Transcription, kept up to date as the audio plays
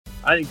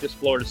I think this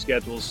Florida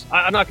schedule's,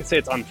 I'm not going to say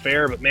it's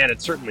unfair, but man,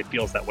 it certainly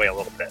feels that way a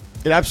little bit.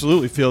 It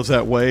absolutely feels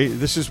that way.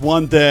 This is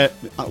one that,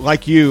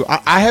 like you,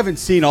 I haven't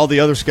seen all the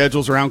other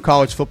schedules around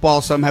college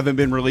football. Some haven't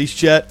been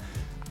released yet.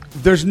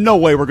 There's no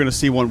way we're going to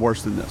see one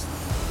worse than this.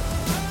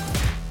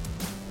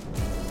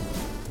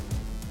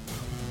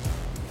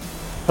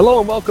 Hello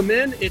and welcome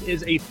in. It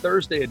is a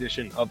Thursday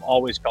edition of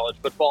Always College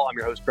Football. I'm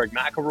your host, Greg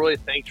McElroy.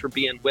 Thanks for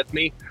being with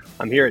me.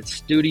 I'm here at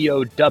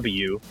Studio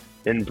W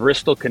in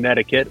Bristol,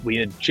 Connecticut. We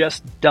had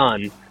just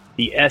done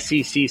the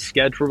SEC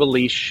schedule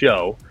release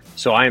show,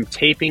 so I am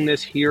taping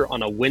this here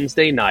on a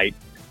Wednesday night,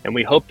 and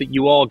we hope that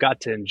you all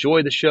got to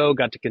enjoy the show,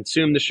 got to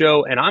consume the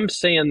show, and I'm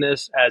saying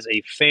this as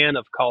a fan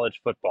of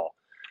college football.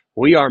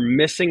 We are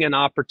missing an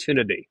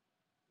opportunity.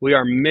 We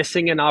are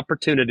missing an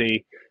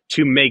opportunity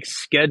to make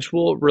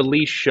schedule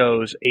release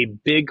shows a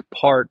big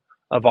part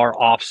of our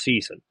off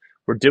season.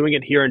 We're doing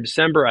it here in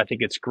December. I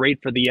think it's great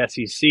for the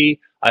SEC.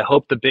 I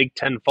hope the Big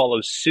Ten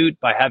follows suit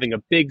by having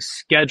a big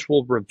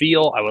schedule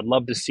reveal. I would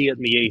love to see it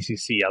in the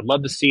ACC. I'd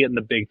love to see it in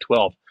the Big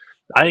 12.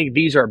 I think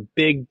these are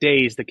big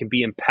days that can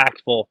be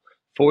impactful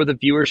for the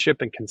viewership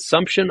and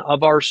consumption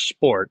of our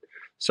sport.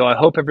 So I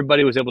hope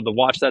everybody was able to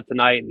watch that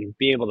tonight and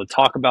be able to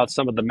talk about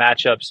some of the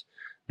matchups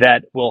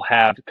that we'll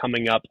have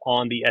coming up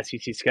on the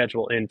SEC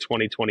schedule in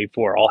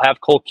 2024. I'll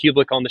have Cole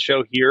Cubelic on the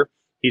show here.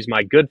 He's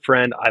my good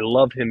friend. I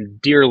love him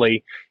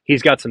dearly.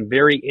 He's got some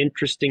very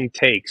interesting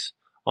takes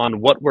on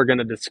what we're going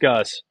to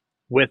discuss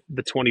with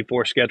the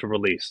 24 schedule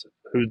release.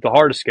 Who's the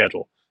hardest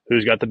schedule?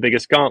 Who's got the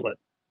biggest gauntlet?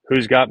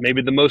 Who's got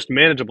maybe the most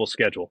manageable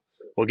schedule?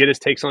 We'll get his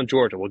takes on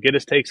Georgia. We'll get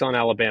his takes on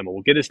Alabama.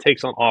 We'll get his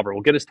takes on Auburn.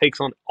 We'll get his takes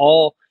on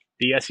all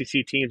the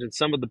SEC teams and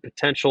some of the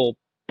potential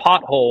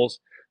potholes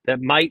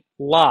that might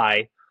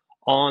lie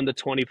on the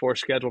 24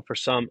 schedule for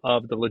some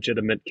of the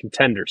legitimate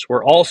contenders.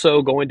 We're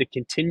also going to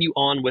continue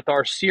on with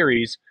our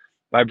series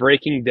by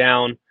breaking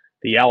down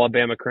the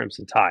Alabama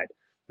Crimson Tide.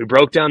 We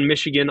broke down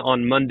Michigan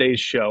on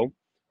Monday's show.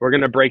 We're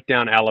going to break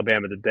down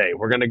Alabama today.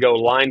 We're going to go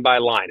line by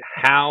line.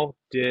 How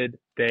did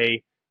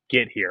they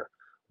get here?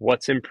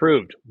 What's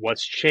improved?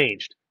 What's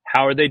changed?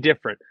 How are they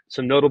different?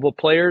 Some notable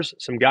players,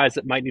 some guys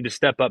that might need to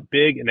step up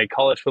big in a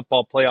college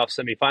football playoff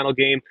semifinal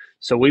game.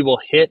 So we will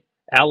hit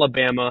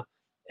Alabama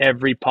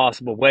every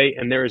possible way.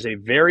 And there is a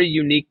very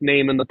unique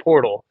name in the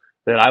portal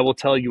that I will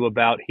tell you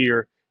about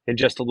here in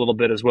just a little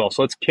bit as well.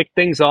 So let's kick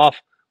things off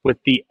with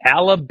the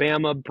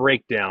Alabama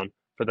breakdown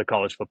for the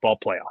college football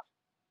playoff.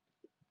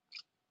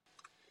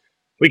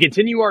 We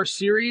continue our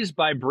series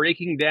by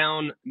breaking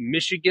down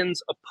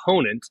Michigan's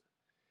opponent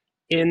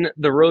in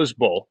the Rose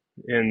Bowl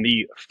in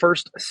the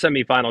first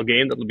semifinal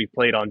game that will be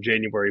played on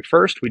January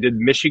 1st. We did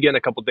Michigan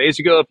a couple days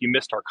ago. If you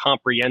missed our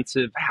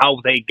comprehensive how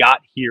they got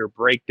here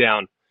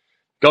breakdown,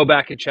 go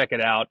back and check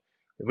it out.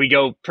 We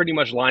go pretty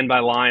much line by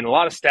line, a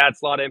lot of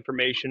stats, a lot of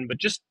information, but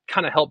just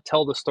kind of help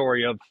tell the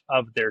story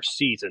of their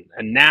season.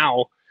 And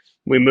now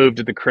we move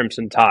to the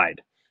Crimson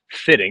Tide,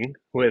 fitting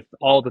with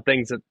all the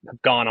things that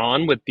have gone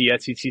on with the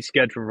SEC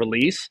schedule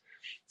release.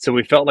 So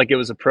we felt like it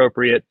was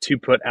appropriate to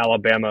put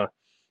Alabama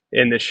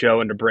in this show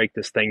and to break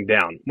this thing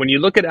down. When you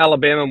look at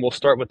Alabama, we'll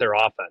start with their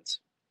offense.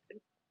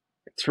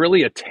 It's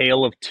really a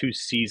tale of two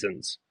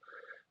seasons.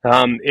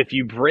 If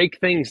you break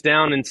things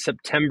down in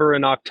September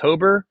and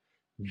October,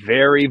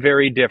 very,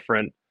 very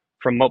different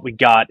from what we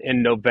got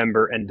in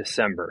November and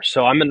December.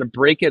 So I'm going to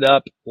break it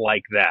up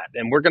like that.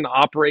 And we're going to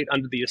operate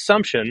under the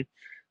assumption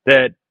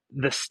that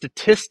the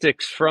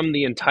statistics from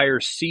the entire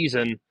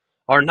season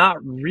are not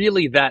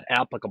really that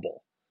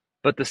applicable.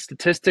 But the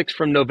statistics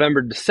from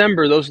November,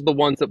 December, those are the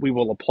ones that we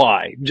will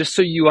apply, just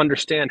so you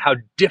understand how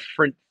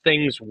different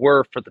things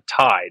were for the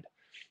Tide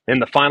in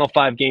the final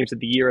 5 games of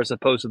the year as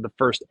opposed to the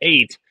first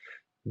 8.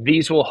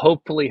 These will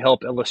hopefully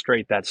help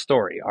illustrate that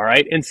story, all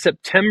right? In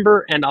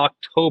September and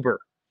October,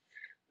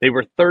 they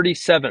were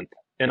 37th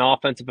in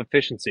offensive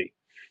efficiency.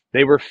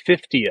 They were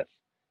 50th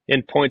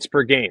in points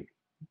per game,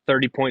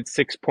 30.6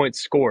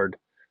 points scored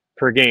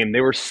per game.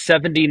 They were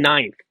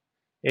 79th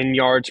in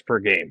yards per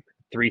game,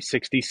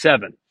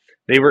 367.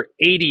 They were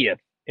 80th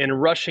in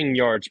rushing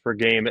yards per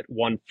game at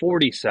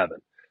 147.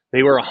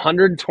 They were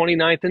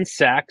 129th in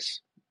sacks.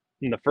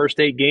 In the first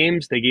 8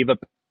 games, they gave up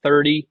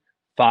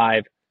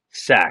 35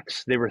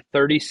 sacks. They were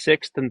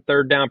 36th in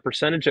third down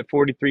percentage at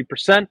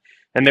 43%,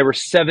 and they were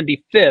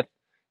 75th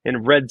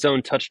in red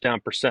zone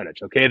touchdown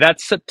percentage. Okay,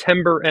 that's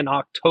September and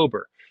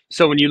October.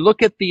 So when you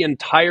look at the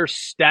entire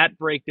stat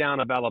breakdown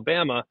of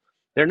Alabama,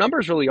 their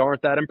numbers really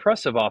aren't that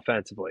impressive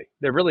offensively.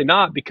 They're really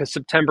not, because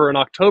September and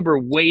October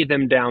weigh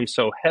them down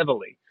so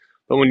heavily.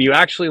 But when you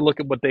actually look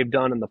at what they've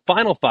done in the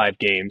final 5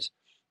 games,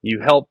 you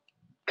help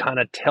kind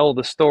of tell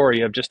the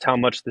story of just how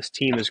much this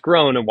team has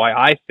grown and why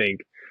I think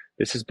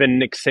this has been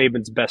Nick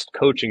Saban's best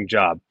coaching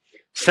job.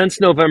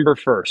 Since November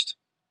 1st,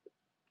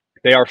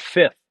 they are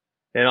 5th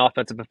in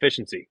offensive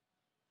efficiency.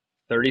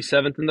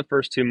 37th in the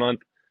first 2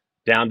 months,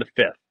 down to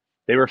 5th.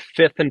 They were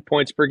 5th in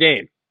points per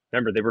game.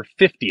 Remember, they were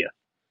 50th.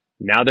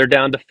 Now they're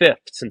down to 5th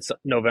since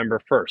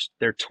November 1st.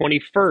 They're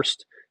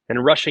 21st in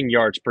rushing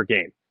yards per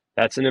game.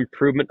 That's an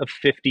improvement of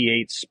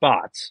 58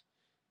 spots.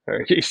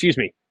 Or, excuse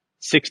me,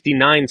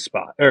 69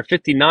 spot or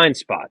 59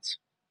 spots.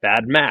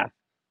 Bad math.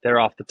 They're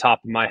off the top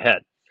of my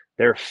head.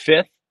 They're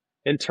fifth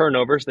in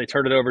turnovers. They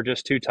turned it over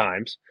just 2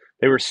 times.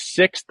 They were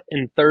sixth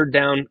in third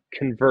down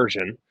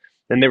conversion.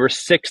 And they were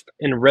sixth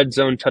in red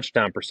zone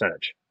touchdown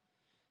percentage.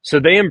 So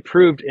they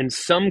improved in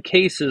some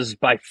cases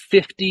by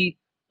 50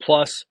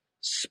 plus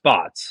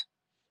spots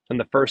from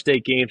the first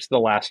 8 games to the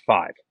last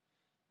 5.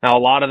 Now, a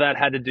lot of that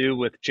had to do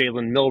with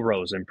Jalen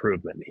Milroe's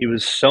improvement. He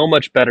was so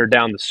much better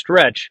down the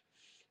stretch.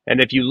 And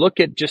if you look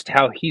at just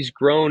how he's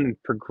grown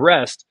and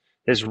progressed,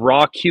 his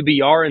raw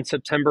QBR in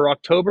September,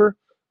 October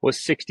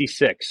was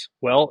 66.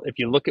 Well, if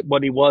you look at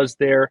what he was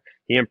there,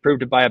 he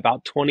improved it by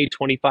about 20,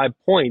 25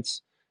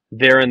 points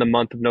there in the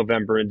month of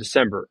November and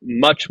December.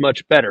 Much,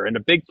 much better. And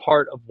a big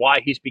part of why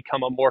he's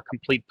become a more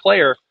complete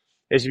player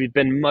is he's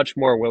been much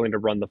more willing to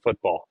run the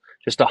football.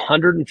 Just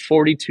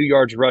 142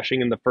 yards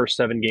rushing in the first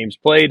 7 games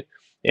played.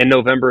 In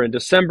November and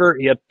December,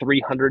 he had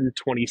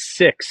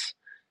 326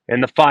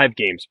 in the 5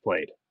 games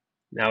played.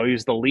 Now, he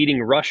was the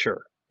leading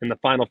rusher in the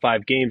final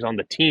 5 games on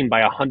the team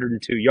by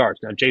 102 yards.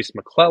 Now, Jace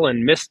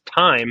McClellan missed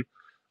time,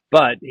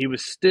 but he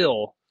was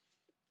still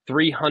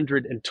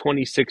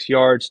 326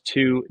 yards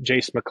to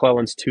Jace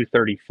McClellan's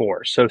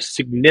 234. So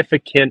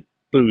significant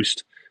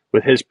boost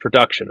with his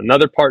production.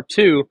 Another part,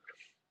 too,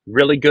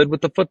 really good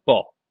with the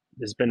football.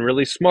 Has been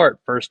really smart.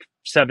 First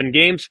 7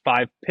 games,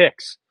 5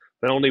 picks.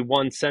 But only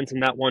 1 cent in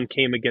that one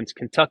came against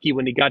Kentucky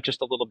when he got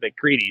just a little bit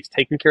greedy. He's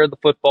taken care of the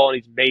football and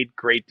he's made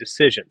great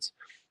decisions.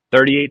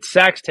 38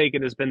 sacks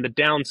taken has been the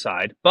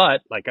downside.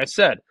 But, like I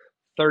said,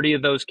 30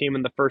 of those came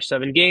in the first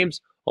 7 games.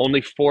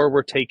 Only 4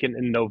 were taken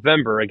in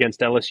November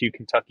against LSU,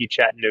 Kentucky,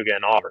 Chattanooga,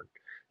 and Auburn.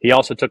 He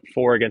also took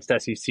 4 against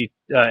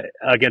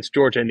against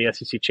Georgia in the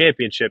SEC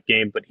championship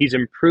game, but he's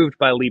improved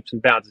by leaps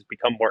and bounds. He's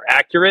become more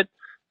accurate,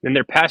 and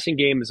their passing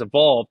game has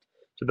evolved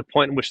to the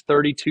point in which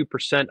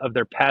 32% of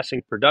their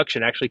passing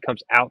production actually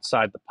comes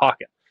outside the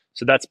pocket.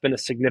 So that's been a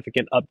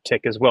significant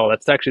uptick as well.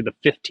 That's actually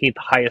the 15th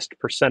highest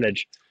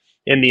percentage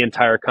in the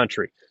entire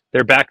country.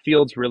 Their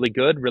backfield's really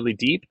good, really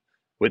deep,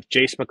 with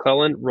Jace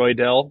McClellan,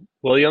 Roydell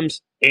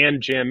Williams,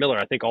 and Jam Miller.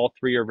 I think all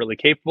 3 are really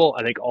capable.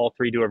 I think all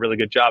 3 do a really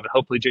good job, and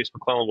hopefully Jace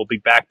McClellan will be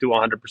back to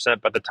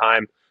 100% by the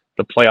time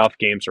the playoff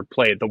games are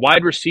played. The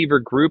wide receiver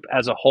group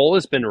as a whole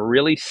has been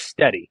really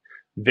steady.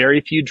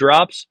 Very few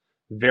drops,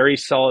 very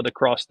solid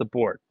across the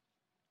board.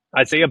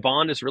 Isaiah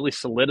Bond has really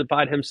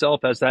solidified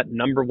himself as that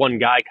number 1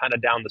 guy kind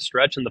of down the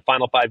stretch. In the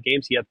final 5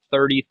 games, he had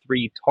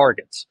 33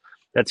 targets.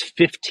 That's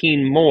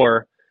 15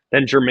 more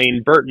than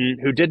Jermaine Burton,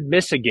 who did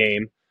miss a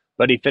game,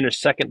 but he finished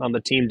second on the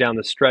team down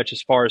the stretch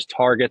as far as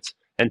targets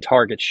and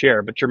target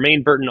share. But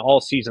Jermaine Burton all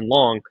season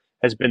long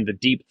has been the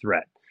deep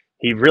threat.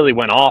 He really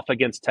went off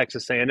against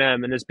Texas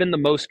A&M and has been the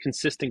most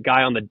consistent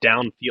guy on the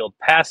downfield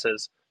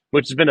passes,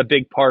 which has been a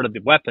big part of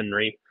the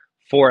weaponry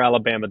for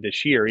Alabama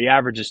this year. He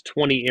averages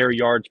 20 air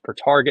yards per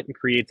target and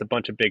creates a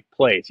bunch of big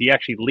plays. He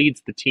actually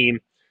leads the team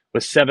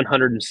with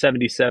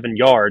 777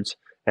 yards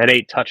and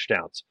 8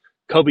 touchdowns.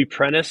 Kobe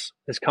Prentice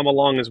has come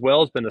along as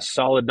well, has been a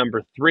solid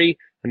number 3.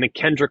 And then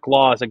Kendrick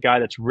Law is a guy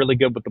that's really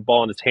good with the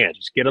ball in his hands.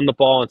 Just get on the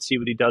ball and see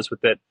what he does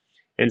with it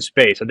in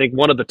space. I think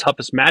one of the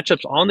toughest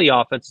matchups on the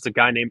offense is a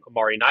guy named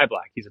Amari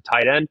Niblack. He's a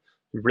tight end,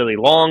 really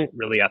long,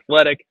 really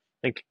athletic,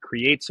 and can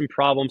create some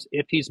problems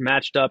if he's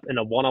matched up in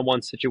a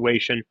one-on-one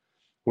situation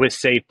with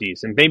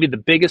safeties. And maybe the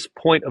biggest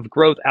point of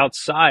growth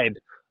outside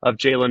of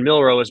Jalen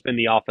Milroe has been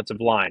the offensive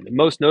line, and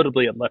most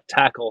notably at left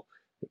tackle,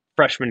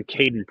 freshman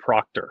Caden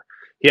Proctor.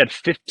 He had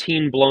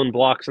 15 blown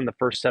blocks in the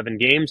first 7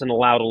 games and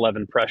allowed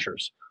 11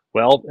 pressures.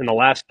 Well, in the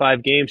last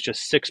 5 games,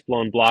 just 6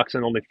 blown blocks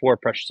and only 4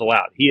 pressures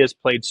allowed. He has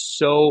played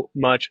so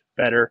much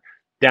better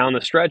down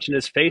the stretch and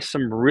has faced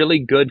some really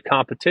good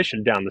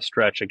competition down the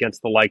stretch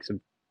against the likes of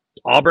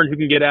Auburn, who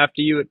can get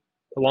after you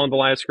along the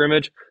line of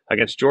scrimmage,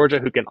 against Georgia,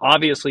 who can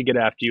obviously get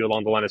after you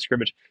along the line of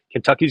scrimmage.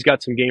 Kentucky's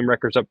got some game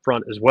records up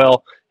front as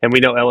well, and we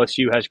know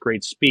LSU has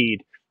great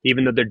speed,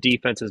 even though their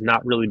defense has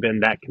not really been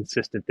that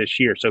consistent this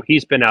year. So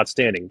he's been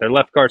outstanding. Their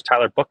left guard's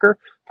Tyler Booker,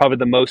 probably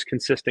the most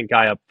consistent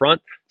guy up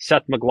front.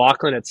 Seth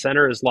McLaughlin at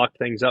center has locked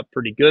things up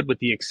pretty good, with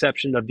the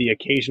exception of the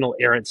occasional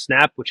errant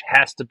snap, which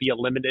has to be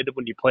eliminated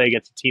when you play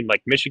against a team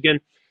like Michigan.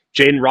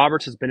 Jaden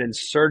Roberts has been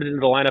inserted into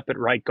the lineup at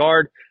right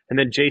guard, and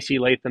then J.C.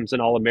 Latham's an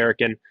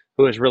All-American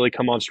who has really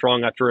come on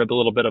strong after a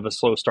little bit of a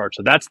slow start.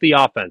 So that's the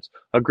offense.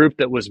 A group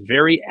that was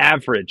very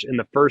average in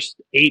the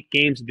first 8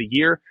 games of the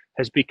year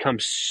has become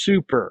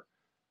super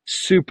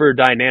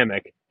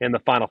dynamic in the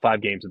final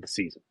 5 games of the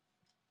season.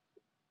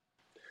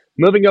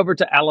 Moving over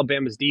to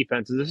Alabama's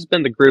defense, this has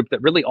been the group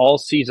that really all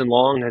season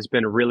long has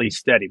been really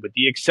steady, with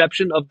the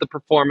exception of the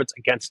performance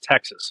against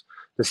Texas.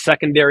 The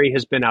secondary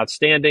has been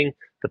outstanding,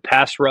 the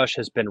pass rush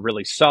has been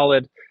really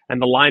solid,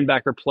 and the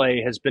linebacker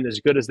play has been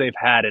as good as they've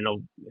had in,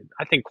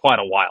 I think, quite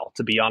a while,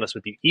 to be honest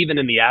with you, even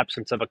in the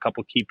absence of a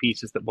couple key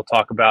pieces that we'll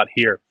talk about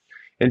here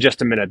in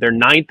just a minute. They're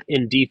 9th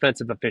in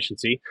defensive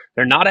efficiency.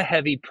 They're not a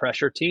heavy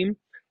pressure team,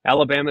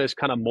 Alabama has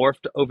kind of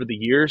morphed over the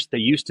years. They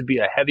used to be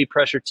a heavy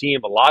pressure team,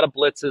 a lot of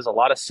blitzes, a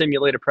lot of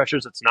simulated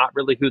pressures. It's not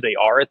really who they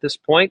are at this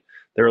point.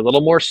 They're a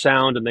little more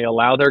sound, and they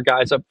allow their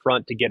guys up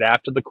front to get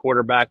after the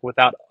quarterback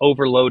without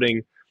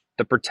overloading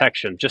the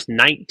protection. Just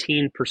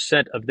 19%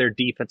 of their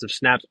defensive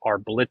snaps are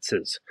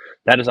blitzes.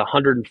 That is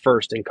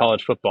 101st in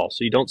college football.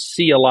 So you don't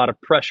see a lot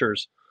of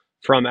pressures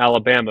from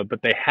Alabama,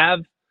 but they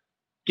have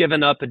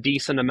given up a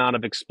decent amount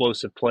of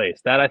explosive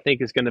plays. That, I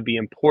think, is going to be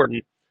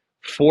important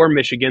for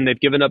Michigan. They've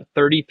given up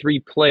 33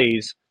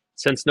 plays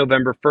since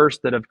November 1st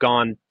that have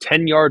gone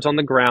 10 yards on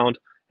the ground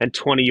and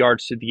 20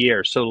 yards through the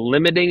air. So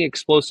limiting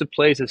explosive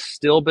plays has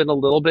still been a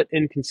little bit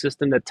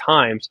inconsistent at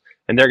times,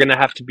 and they're going to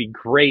have to be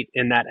great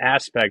in that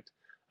aspect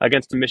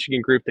against a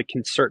Michigan group that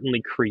can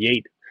certainly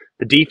create.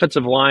 The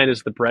defensive line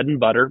is the bread and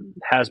butter,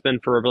 has been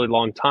for a really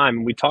long time.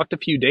 And we talked a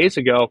few days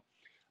ago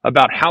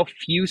about how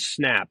few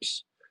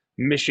snaps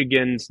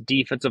Michigan's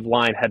defensive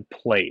line had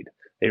played.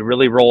 They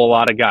really roll a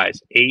lot of guys,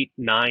 8,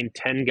 9,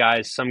 10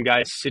 guys, some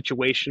guys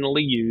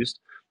situationally used,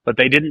 but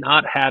they did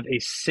not have a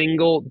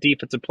single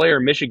defensive player,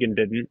 Michigan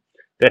didn't,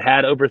 that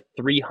had over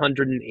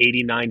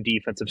 389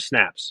 defensive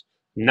snaps.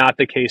 Not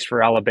the case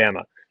for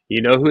Alabama.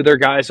 You know who their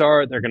guys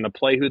are. They're going to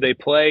play who they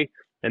play,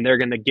 and they're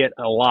going to get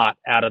a lot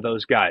out of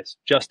those guys.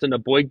 Justin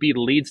Eboigbe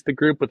leads the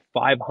group with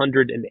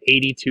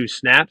 582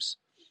 snaps.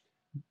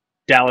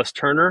 Dallas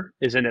Turner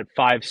is in at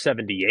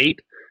 578.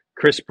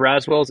 Chris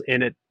Braswell's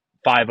in at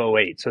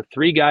 508. So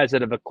 3 guys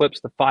that have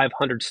eclipsed the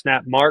 500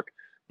 snap mark,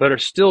 but are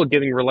still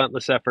giving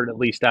relentless effort, at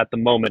least at the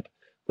moment,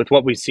 with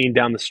what we've seen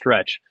down the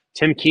stretch.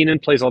 Tim Keenan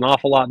plays an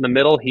awful lot in the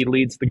middle. He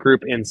leads the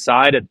group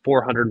inside at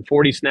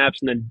 440 snaps,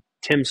 and then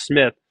Tim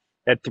Smith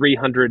at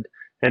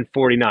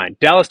 349.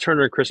 Dallas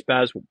Turner and Chris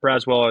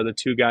Braswell are the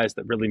 2 guys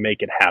that really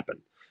make it happen.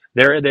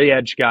 They're the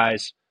edge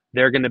guys.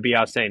 They're going to be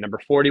outstanding. Number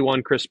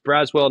 41, Chris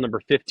Braswell.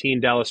 Number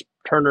 15, Dallas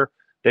Turner.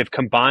 They've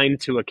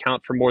combined to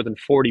account for more than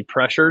 40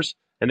 pressures,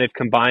 and they've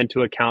combined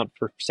to account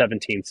for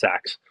 17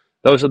 sacks.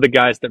 Those are the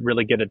guys that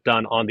really get it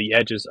done on the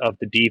edges of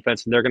the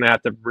defense, and they're going to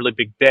have to have a really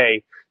big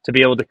day to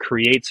be able to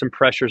create some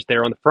pressures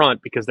there on the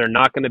front, because they're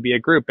not going to be a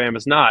group,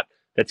 Bama's not,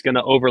 that's going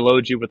to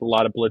overload you with a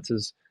lot of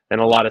blitzes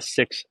and a lot of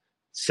 6,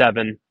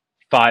 7,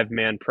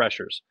 5-man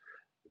pressures.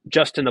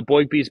 Justin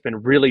Eboigbe's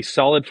been really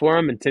solid for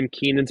him, and Tim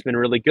Keenan's been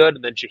really good.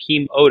 And then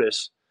Jaheim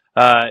Otis,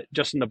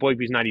 Justin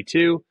Eboigbe's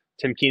 92,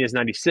 Tim Keenan's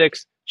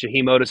 96,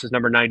 Jaheim Otis is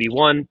number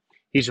 91.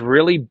 He's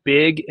really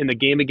big in the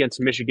game against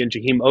Michigan.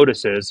 Jaheim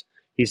Otis is.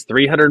 He's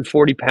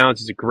 340 pounds.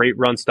 He's a great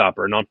run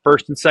stopper. And on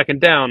first and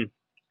second down,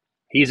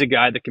 he's a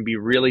guy that can be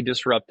really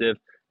disruptive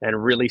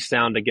and really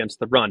sound against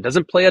the run.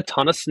 Doesn't play a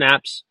ton of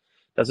snaps,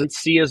 doesn't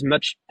see as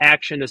much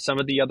action as some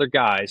of the other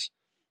guys.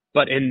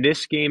 But in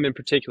this game in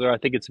particular, I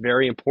think it's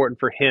very important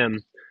for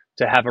him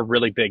to have a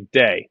really big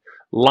day.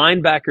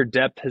 Linebacker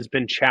depth has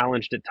been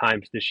challenged at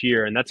times this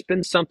year, and that's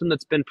been something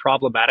that's been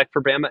problematic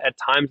for Bama at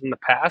times in the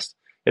past.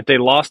 If they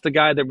lost a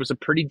guy, there was a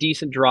pretty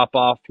decent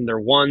drop-off from their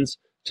 1s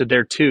to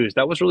their 2s.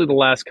 That was really the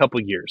last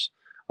couple years.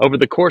 Over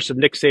the course of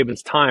Nick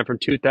Saban's time from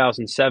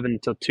 2007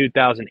 until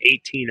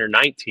 2018 or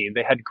 19,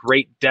 they had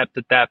great depth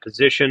at that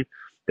position.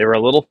 They were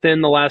a little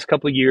thin the last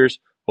couple of years.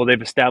 Well,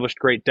 they've established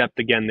great depth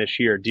again this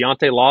year.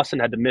 Deontay Lawson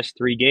had to miss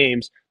 3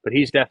 games, but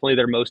he's definitely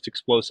their most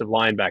explosive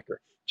linebacker.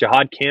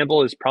 Jahad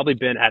Campbell has probably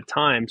been, at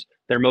times,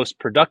 their most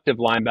productive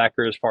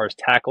linebacker as far as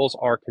tackles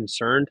are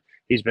concerned.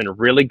 He's been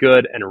really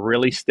good and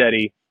really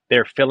steady.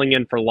 They're filling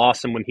in for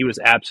Lawson when he was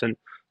absent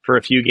for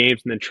a few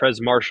games, and then Trez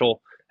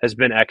Marshall has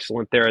been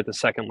excellent there at the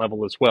second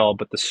level as well.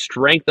 But the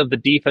strength of the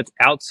defense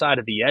outside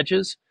of the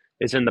edges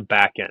is in the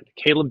back end.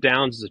 Caleb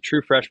Downs is a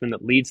true freshman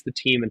that leads the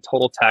team in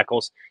total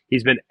tackles.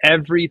 He's been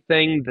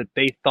everything that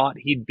they thought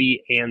he'd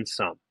be and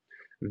some.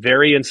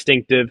 Very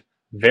instinctive,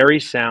 very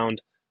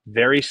sound,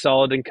 very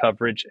solid in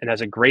coverage, and has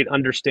a great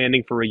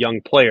understanding for a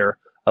young player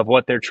of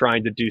what they're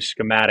trying to do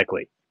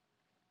schematically.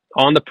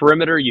 On the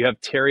perimeter, you have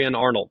Terrion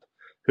Arnold,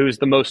 who's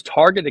the most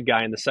targeted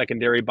guy in the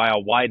secondary by a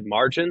wide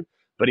margin,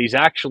 but he's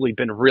actually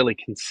been really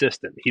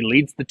consistent. He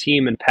leads the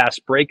team in pass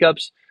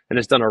breakups and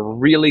has done a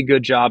really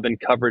good job in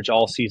coverage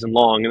all season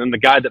long. And then the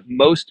guy that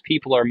most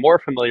people are more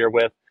familiar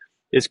with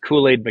is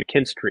Kool-Aid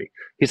McKinstry.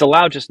 He's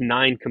allowed just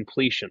 9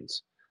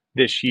 completions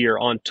this year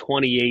on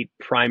 28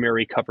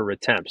 primary cover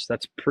attempts.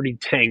 That's pretty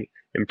dang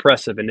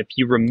impressive. And if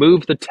you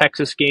remove the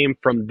Texas game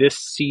from this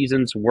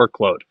season's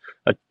workload,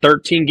 a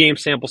 13-game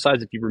sample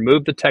size, if you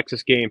remove the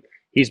Texas game,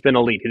 he's been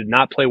elite. He did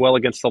not play well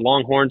against the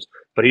Longhorns,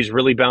 but he's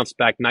really bounced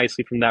back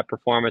nicely from that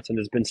performance and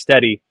has been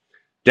steady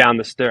down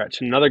the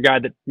stretch. Another guy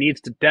that needs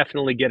to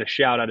definitely get a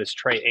shout out is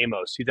Trey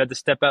Amos. He's had to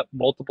step up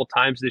multiple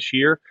times this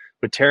year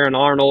with Terrion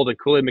Arnold and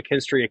Kool-Aid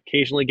McKinstry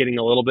occasionally getting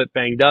a little bit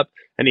banged up,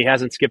 and he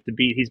hasn't skipped a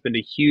beat. He's been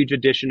a huge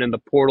addition in the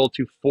portal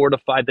to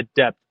fortify the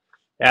depth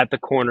at the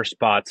corner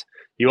spots.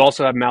 You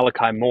also have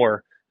Malachi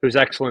Moore, who's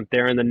excellent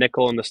there in the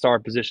nickel and the star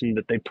position,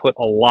 that they put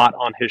a lot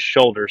on his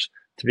shoulders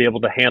to be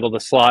able to handle the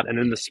slot. And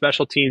in the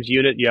special teams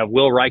unit, you have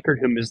Will Reichert,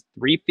 who missed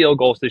 3 field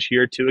goals this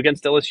year, 2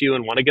 against LSU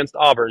and 1 against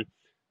Auburn,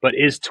 but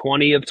is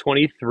 20 of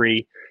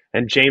 23,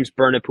 and James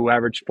Burnip, who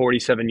averaged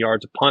 47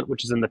 yards a punt,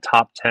 which is in the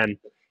top 10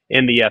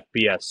 in the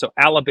FBS. So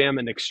Alabama,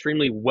 an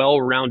extremely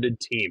well-rounded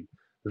team.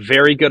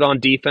 Very good on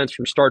defense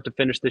from start to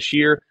finish this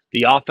year.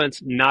 The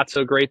offense, not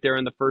so great there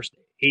in the first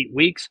 8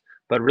 weeks,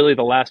 but really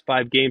the last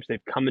 5 games,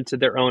 they've come into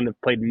their own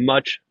and played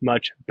much,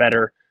 much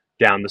better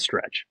down the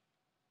stretch.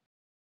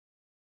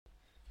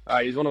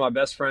 He's one of my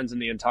best friends in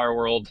the entire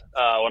world.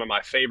 One of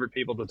my favorite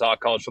people to talk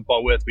college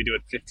football with. We do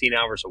it 15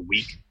 hours a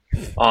week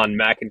on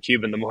Mac and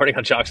Cube in the morning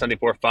on Chalk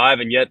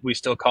 94.5, and yet we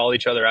still call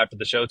each other after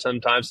the show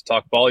sometimes to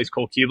talk ball. He's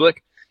Cole Kubelik.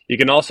 You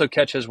can also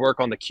catch his work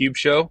on the Cube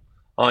Show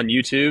on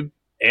YouTube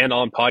and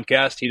on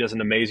podcast. He does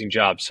an amazing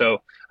job. So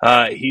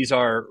he's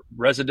our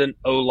resident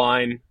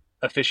O-line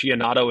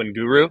aficionado and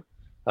guru.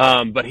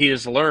 But he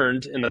has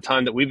learned in the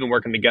time that we've been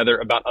working together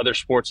about other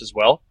sports as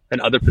well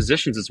and other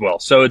positions as well.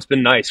 So it's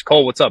been nice.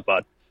 Cole, what's up,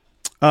 bud?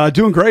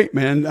 Doing great,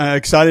 man.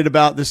 Excited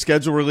about the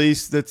schedule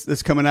release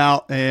that's coming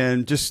out,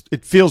 and just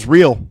it feels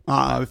real.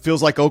 It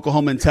feels like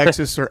Oklahoma and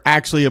Texas are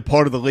actually a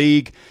part of the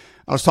league.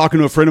 I was talking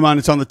to a friend of mine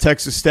that's on the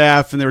Texas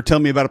staff, and they were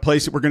telling me about a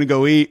place that we're going to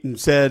go eat, and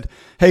said,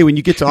 hey, when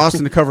you get to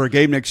Austin to cover a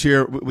game next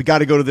year, we got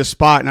to go to this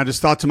spot. And I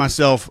just thought to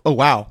myself, oh,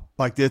 wow,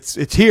 like it's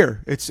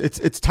here.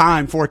 It's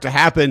time for it to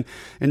happen.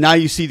 And now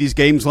you see these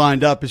games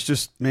lined up. It's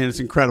just, man, it's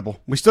incredible.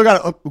 We still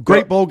got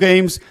great bowl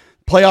games,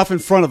 playoff in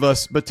front of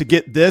us, but to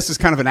get this as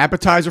kind of an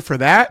appetizer for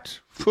that,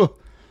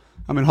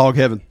 I'm in hog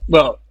heaven.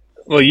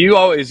 Well, you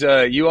always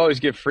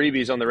give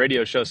freebies on the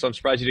radio show, so I'm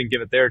surprised you didn't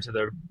give it there to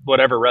the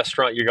whatever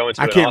restaurant you're going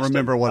to. I can't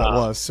remember what it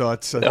was, so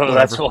it's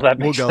that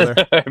makes we'll go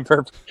there.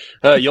 Perfect.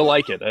 You'll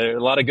like it. A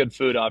lot of good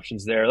food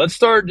options there. Let's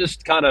start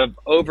just kind of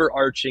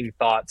overarching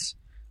thoughts.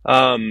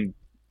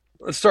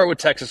 Let's start with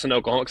Texas and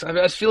Oklahoma, because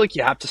I feel like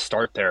you have to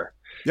start there.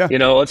 Yeah.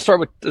 Let's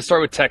start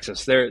with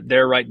Texas.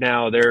 They're right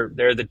now.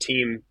 They're the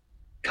team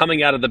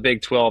coming out of the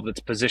Big 12 that's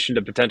positioned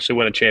to potentially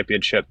win a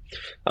championship.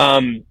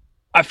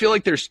 I feel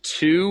like there's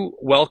 2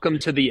 welcome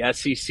to the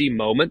SEC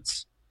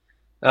moments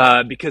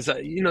because,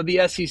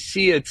 the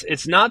SEC,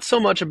 it's not so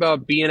much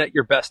about being at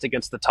your best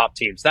against the top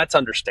teams. That's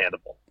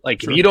understandable.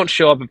 Like, If you don't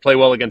show up and play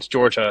well against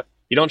Georgia,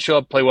 you don't show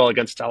up and play well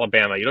against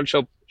Alabama, you don't show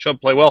up and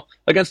play well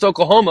against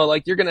Oklahoma,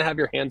 like, you're going to have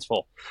your hands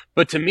full.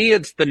 But to me,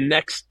 it's the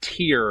next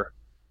tier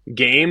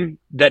game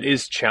that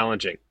is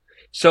challenging.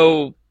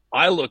 So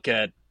I look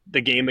at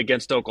the game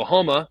against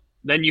Oklahoma,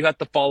 then you have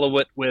to follow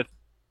it with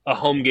a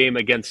home game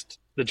against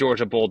the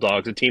Georgia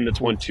Bulldogs, a team that's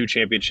won 2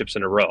 championships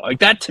in a row. Like,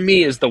 that to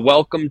me is the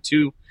welcome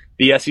to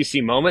the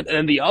SEC moment. And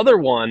then the other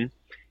one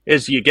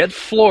is you get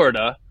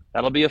Florida.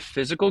 That'll be a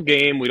physical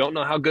game. We don't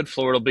know how good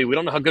Florida will be. We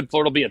don't know how good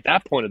Florida will be at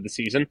that point of the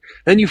season.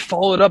 Then you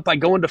follow it up by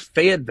going to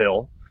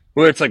Fayetteville,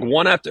 where it's like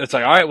it's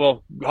like, all right,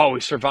 well,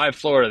 we survived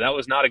Florida. That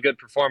was not a good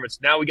performance.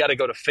 Now we got to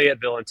go to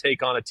Fayetteville and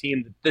take on a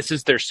team that this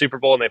is their Super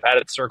Bowl and they've had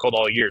it circled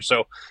all year.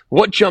 So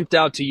what jumped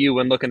out to you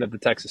when looking at the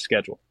Texas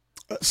schedule?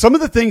 Some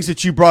of the things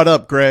that you brought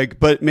up, Greg,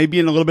 but maybe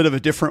in a little bit of a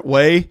different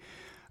way.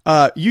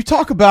 You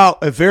talk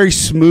about a very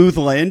smooth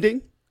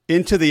landing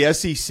into the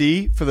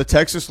SEC for the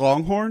Texas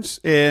Longhorns.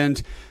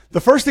 And the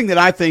first thing that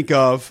I think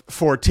of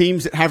for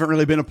teams that haven't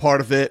really been a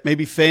part of it,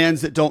 maybe fans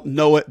that don't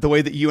know it the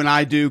way that you and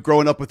I do,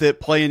 growing up with it,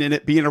 playing in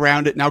it, being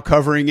around it, now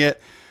covering it,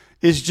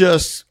 is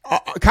just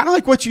kind of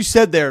like what you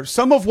said there.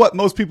 Some of what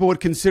most people would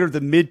consider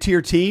the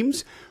mid-tier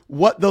teams,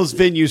 what those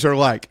venues are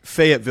like.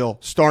 Fayetteville,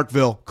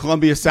 Starkville,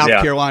 Columbia, South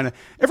Carolina.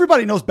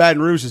 Everybody knows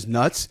Baton Rouge is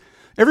nuts.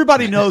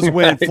 Everybody knows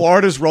when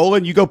Florida's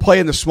rolling, you go play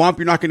in the swamp,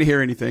 you're not going to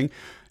hear anything.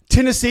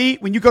 Tennessee,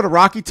 when you go to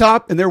Rocky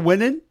Top and they're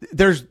winning,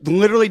 there's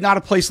literally not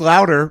a place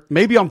louder,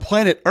 maybe on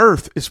planet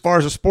Earth, as far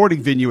as a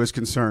sporting venue is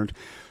concerned.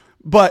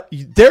 But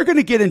they're going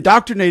to get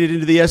indoctrinated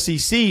into the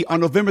SEC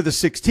on November the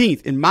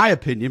 16th, in my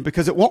opinion,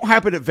 because it won't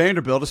happen at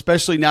Vanderbilt,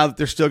 especially now that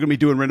they're still going to be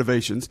doing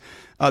renovations.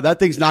 That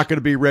thing's not going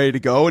to be ready to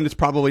go, and it's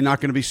probably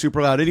not going to be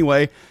super loud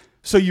anyway.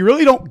 So you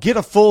really don't get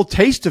a full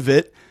taste of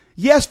it.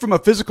 Yes, from a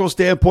physical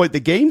standpoint, the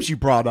games you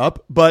brought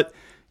up, but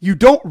you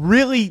don't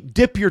really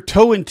dip your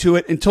toe into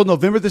it until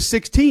November the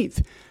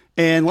 16th.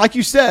 And like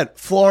you said,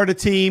 Florida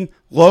team,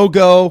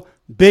 logo,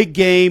 big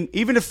game.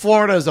 Even if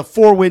Florida is a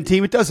 4-win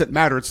team, it doesn't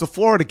matter. It's the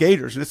Florida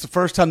Gators, and it's the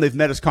first time they've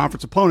met as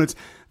conference opponents.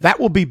 That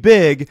will be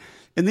big.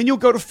 And then you'll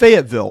go to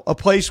Fayetteville, a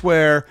place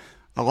where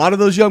a lot of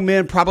those young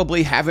men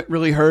probably haven't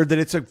really heard that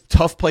it's a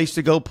tough place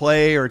to go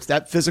play or it's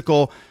that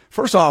physical.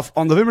 First off,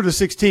 on November the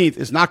 16th,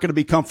 it's not going to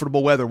be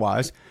comfortable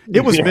weather-wise. It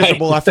was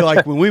miserable, I feel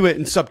like, when we went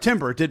in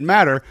September. It didn't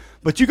matter.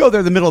 But you go there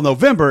in the middle of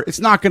November, it's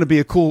not going to be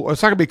it's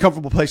not going to be a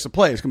comfortable place to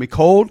play. It's going to be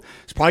cold.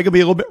 It's probably going to be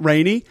a little bit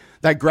rainy.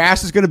 That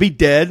grass is going to be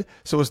dead,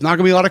 so it's not going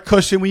to be a lot of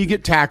cushion when you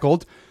get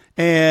tackled.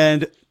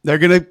 And they're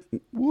going to,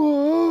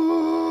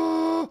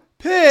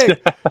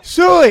 pig,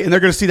 silly. And they're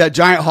going to see that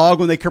giant hog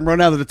when they come run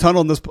out of the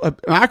tunnel.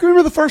 I can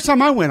remember the first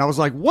time I went, I was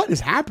like, what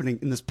is happening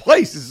in this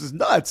place? This is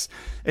nuts.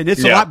 And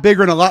it's a lot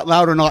bigger and a lot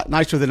louder and a lot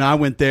nicer than I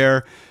went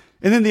there.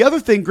 And then the other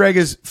thing, Greg,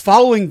 is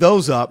following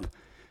those up,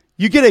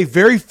 you get a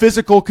very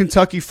physical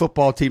Kentucky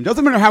football team.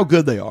 Doesn't matter how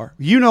good they are.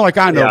 You know, like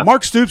I know,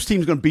 Mark Stoops'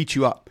 team's going to beat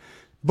you up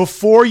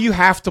before you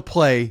have to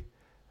play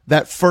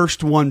that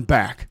first one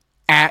back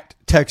at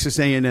Texas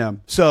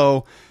A&M.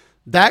 So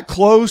that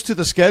close to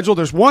the schedule.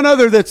 There's one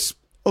other that's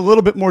a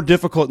little bit more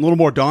difficult and a little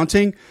more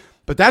daunting.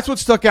 But that's what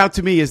stuck out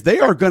to me is they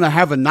are going to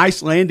have a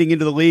nice landing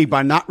into the league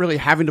by not really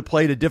having to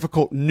play at a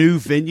difficult new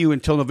venue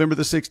until November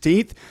the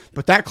 16th.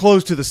 But that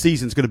close to the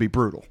season is going to be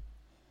brutal.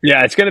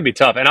 Yeah, it's going to be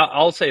tough. And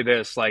I'll say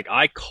this, like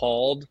I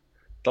called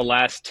the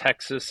last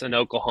Texas and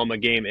Oklahoma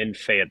game in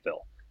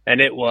Fayetteville, and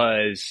it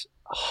was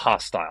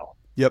hostile.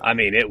 Yep. I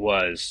mean, it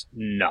was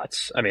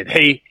nuts. I mean,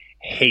 they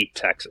hate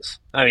Texas.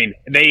 And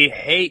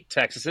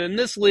in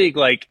this league,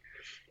 like,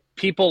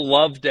 people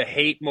love to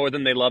hate more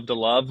than they love to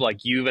love. Like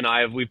you and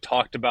I we've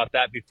talked about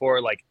that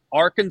before. Like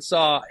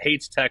Arkansas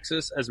hates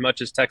Texas as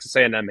much as Texas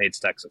A&M hates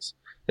Texas.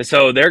 And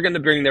so they're going to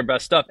bring their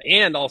best stuff.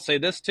 And I'll say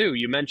this too.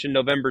 You mentioned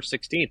November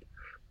 16th.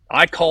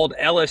 I called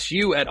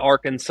LSU at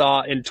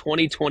Arkansas in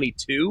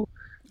 2022.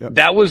 Yep.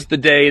 That was the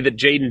day that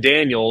Jaden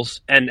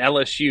Daniels and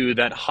LSU,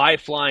 that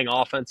high-flying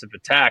offensive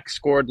attack,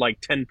 scored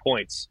like 10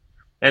 points.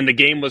 And the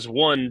game was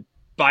won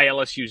by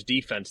LSU's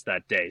defense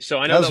that day. So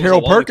I know that was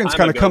Harold Perkins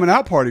kind of coming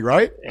out party,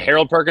 right?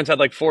 Harold Perkins had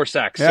like 4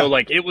 sacks. Yeah. So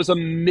like it was a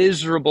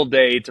miserable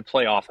day to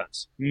play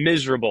offense.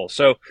 Miserable.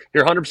 So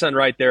you're 100%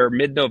 right there.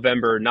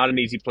 Mid-November, not an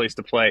easy place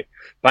to play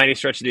by any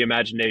stretch of the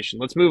imagination.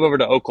 Let's move over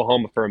to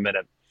Oklahoma for a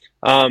minute.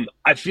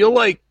 I feel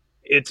like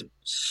it's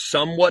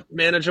somewhat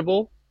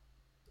manageable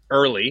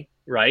early,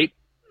 right?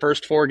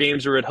 First 4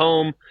 games are at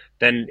home.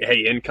 Then,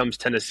 hey, in comes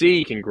Tennessee.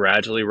 You can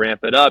gradually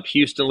ramp it up.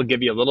 Houston will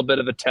give you a little bit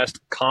of a test,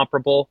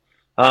 comparable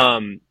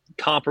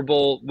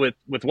with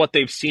what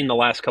they've seen the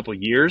last couple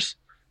of years.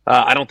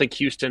 I don't think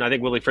Houston, I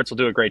think Willie Fritz will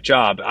do a great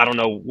job. I don't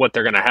know what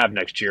they're going to have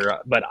next year,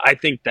 but I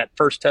think that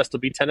first test will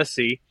be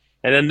Tennessee.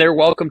 And then their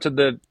welcome to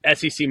the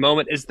SEC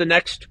moment is the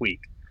next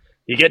week.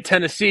 You get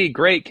Tennessee,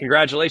 great,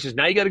 congratulations.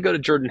 Now you got to go to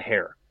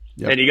Jordan-Hare.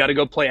 Yep. And you got to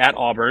go play at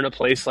Auburn, a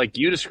place like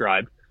you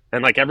described.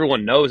 And like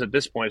everyone knows at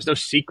this point, it's no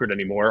secret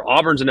anymore.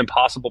 Auburn's an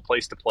impossible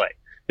place to play.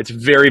 It's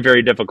very,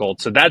 very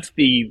difficult. So that's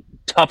the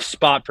tough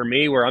spot for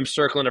me where I'm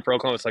circling it for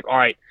Oklahoma. It's like, all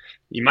right,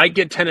 you might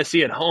get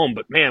Tennessee at home,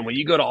 but man, when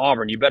you go to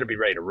Auburn, you better be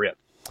ready to rip.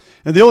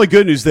 And the only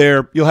good news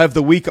there, you'll have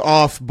the week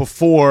off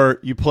before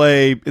you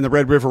play in the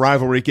Red River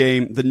rivalry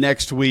game the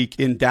next week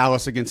in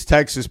Dallas against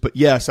Texas. But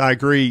yes, I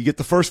agree. You get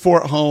the first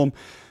 4 at home.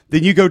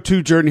 Then you go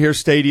to Jordan-Hare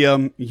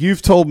Stadium.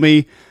 You've told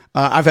me,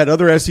 I've had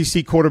other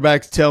SEC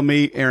quarterbacks tell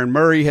me, Aaron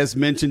Murray has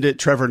mentioned it,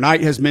 Trevor Knight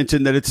has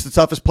mentioned that it's the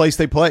toughest place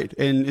they played.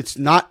 And it's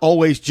not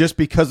always just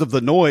because of the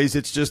noise.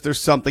 It's just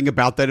there's something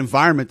about that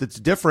environment that's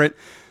different.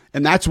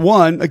 And that's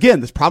one,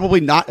 again, that's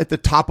probably not at the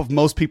top of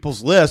most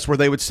people's list where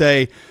they would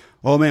say,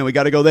 oh, man, we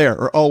got to go there.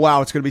 Or, oh,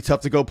 wow, it's going to be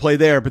tough to go play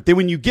there. But then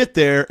when you get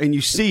there and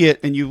you see it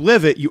and you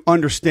live it, you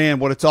understand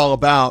what it's all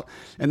about.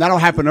 And that'll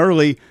happen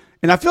early.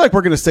 And I feel like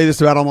we're going to say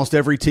this about almost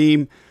every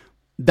team.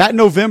 That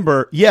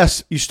November,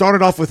 yes, you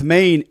started off with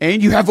Maine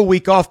and you have a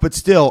week off, but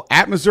still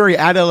at Missouri,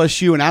 at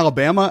LSU, and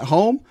Alabama at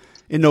home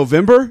in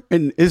November.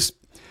 And here's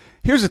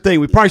the thing.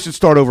 We probably should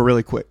start over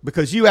really quick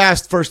because you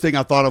asked first thing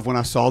I thought of when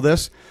I saw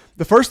this.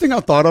 The first thing I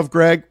thought of,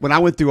 Greg, when I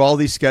went through all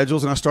these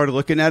schedules and I started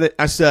looking at it,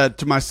 I said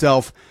to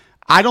myself,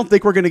 I don't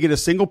think we're going to get a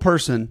single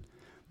person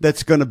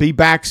that's going to be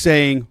back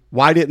saying,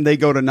 why didn't they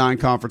go to 9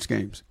 conference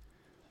games?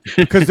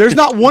 Because there's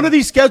not one of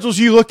these schedules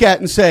you look at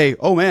and say,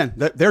 oh, man,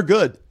 they're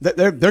good.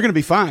 They're going to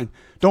be fine.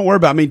 Don't worry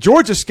about it. I mean,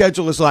 Georgia's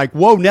schedule is like,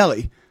 whoa,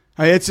 Nelly.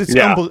 I mean,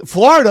 it's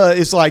Florida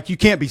is like, you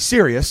can't be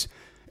serious.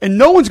 And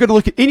no one's going to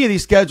look at any of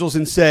these schedules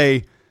and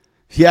say,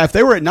 yeah, if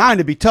they were at 9,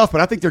 it'd be tough,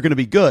 but I think they're going to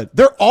be good.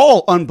 They're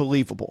all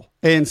unbelievable.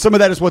 And some of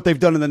that is what they've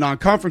done in the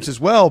non-conference as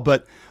well.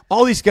 But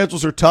all these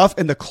schedules are tough,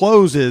 and the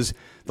close is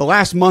the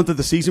last month of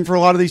the season for a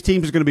lot of these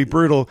teams is going to be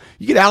brutal.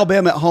 You get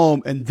Alabama at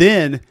home, and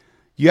then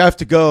you have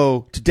to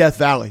go to Death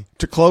Valley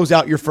to close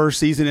out your first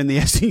season in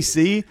the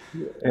SEC.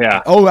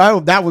 Yeah.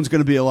 Oh, that one's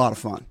going to be a lot of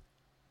fun.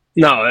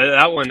 No,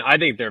 that one, I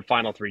think their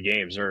final 3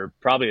 games are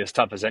probably as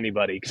tough as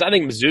anybody because I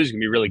think Mizzou's going to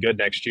be really good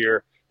next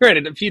year.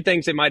 Granted, a few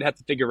things they might have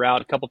to figure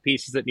out, a couple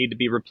pieces that need to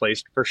be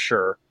replaced for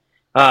sure.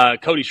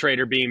 Cody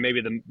Schrader being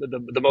maybe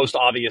the most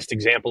obvious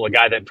example, a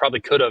guy that probably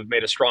could have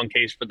made a strong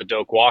case for the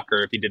Doak Walker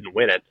if he didn't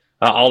win it.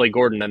 Ollie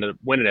Gordon ended up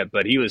winning it,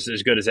 but he was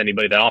as good as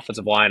anybody. That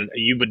offensive line,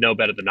 you would know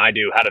better than I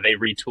do. How do they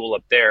retool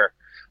up there?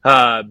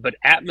 But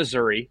at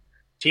Missouri,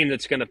 team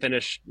that's going to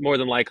finish more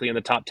than likely in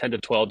the top 10 to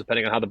 12,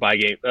 depending on how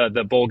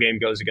the bowl game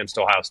goes against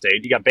Ohio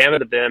State. You got Bama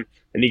to them,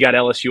 and you got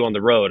LSU on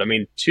the road. I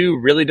mean, 2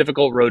 really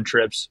difficult road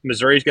trips.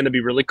 Missouri's going to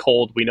be really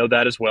cold. We know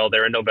that as well.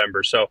 They're in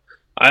November. So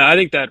I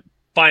think that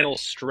final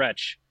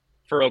stretch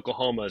for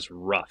Oklahoma is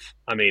rough.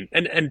 I mean,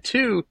 and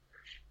 2,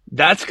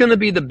 that's going to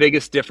be the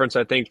biggest difference,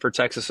 I think, for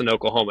Texas and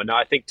Oklahoma. Now,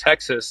 I think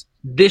Texas,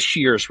 this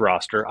year's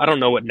roster, I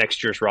don't know what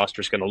next year's roster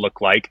is going to look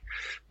like,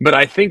 but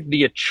I think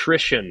the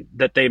attrition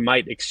that they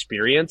might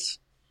experience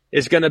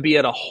is going to be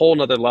at a whole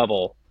nother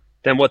level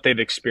than what they've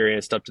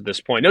experienced up to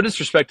this point. No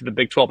disrespect to the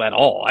Big 12 at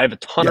all. I have a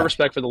ton of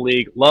respect for the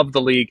league, love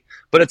the league,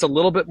 but it's a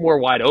little bit more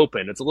wide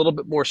open. It's a little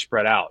bit more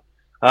spread out.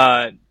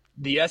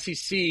 The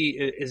SEC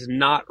is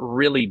not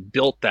really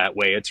built that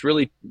way. It's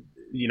really,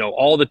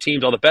 all the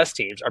teams, all the best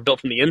teams are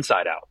built from the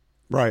inside out.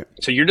 Right.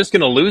 So you're just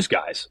going to lose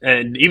guys.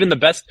 And even the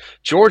best,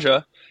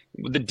 Georgia,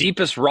 the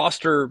deepest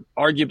roster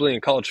arguably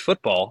in college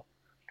football,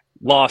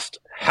 lost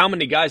how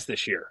many guys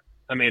this year?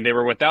 I mean, they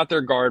were without their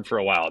guard for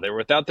a while. They were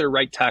without their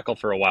right tackle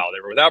for a while. They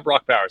were without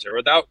Brock Bowers. They were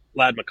without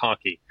Ladd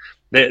McConkey.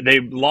 They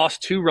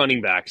lost 2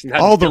 running backs. And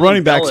had all the Dylan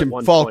running backs Bell in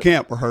at fall point.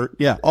 camp were hurt.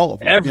 Yeah, all of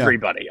them.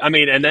 Everybody. Yeah. I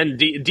mean, and then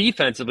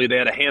defensively, they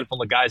had a handful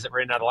of guys that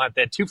were in out of the lineup.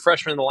 They had 2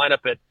 freshmen in the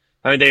lineup.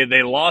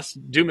 They lost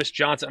Dumas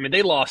Johnson. I mean,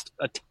 they lost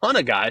a ton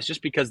of guys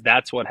just because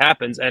that's what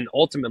happens. And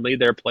ultimately,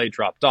 their play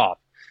dropped off.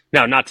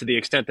 Now, not to the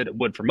extent that it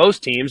would for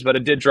most teams, but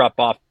it did drop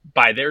off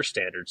by their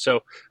standards.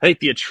 So I think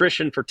the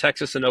attrition for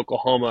Texas and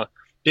Oklahoma,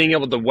 being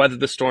able to weather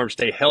the storm,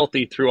 stay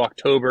healthy through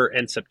October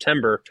and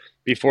September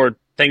before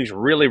things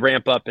really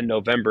ramp up in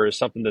November is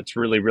something that's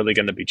really, really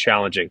going to be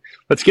challenging.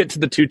 Let's get to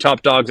the 2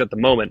 top dogs at the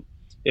moment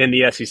in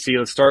the SEC.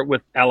 Let's start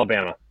with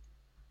Alabama.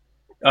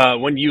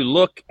 When you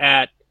look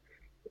at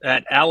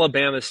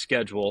Alabama's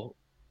schedule,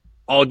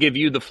 I'll give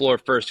you the floor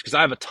first because I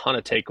have a ton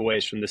of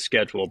takeaways from the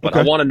schedule, but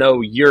I want to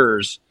know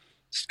yours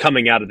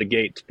coming out of the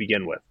gate to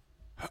begin with.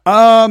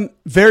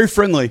 Very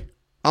friendly.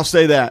 I'll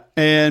say that.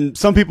 And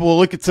some people will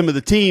look at some of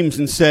the teams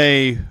and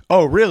say,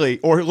 oh, really?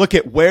 Or look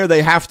at where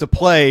they have to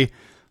play. I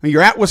mean,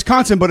 you're at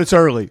Wisconsin, but it's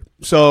early.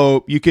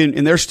 So you can,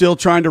 and they're still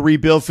trying to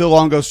rebuild. Phil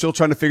Longo's still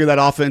trying to figure that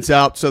offense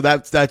out. So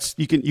that's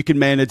you can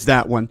manage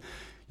that one.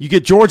 You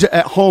get Georgia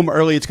at home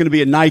early. It's going to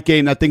be a night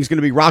game. That thing's going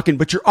to be rocking,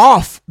 but you're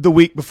off the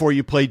week before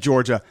you play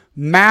Georgia.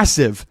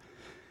 Massive.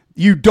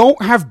 You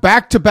don't have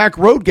back-to-back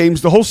road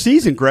games the whole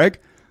season, Greg.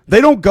 They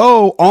don't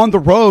go on the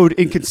road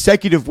in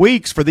consecutive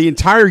weeks for the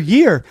entire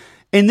year.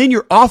 And then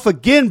you're off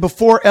again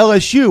before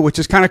LSU, which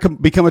has kind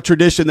of become a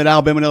tradition that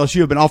Alabama and LSU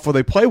have been off before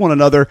they play one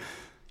another.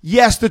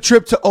 Yes, the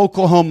trip to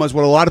Oklahoma is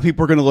what a lot of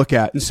people are going to look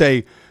at and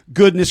say,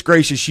 goodness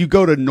gracious, you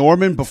go to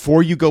Norman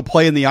before you go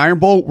play in the Iron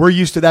Bowl. We're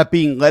used to that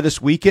being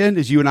lettuce weekend,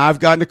 as you and I have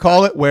gotten to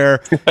call it,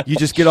 where you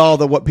just get all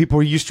the what people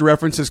are used to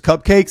reference as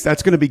cupcakes.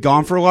 That's going to be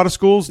gone for a lot of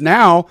schools.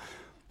 Now,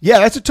 yeah,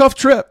 that's a tough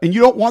trip, and you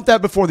don't want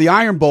that before the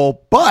Iron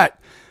Bowl, but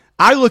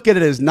I look at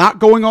it as not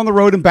going on the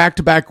road in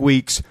back-to-back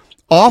weeks,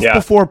 off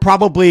before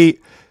probably,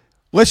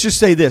 let's just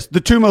say this, the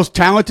 2 most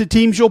talented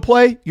teams you'll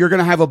play, you're going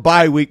to have a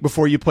bye week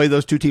before you play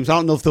those 2 teams. I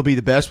don't know if they'll be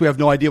the best. We have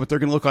no idea what they're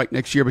going to look like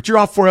next year, but you're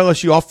off for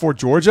LSU, off for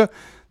Georgia.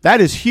 That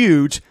is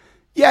huge.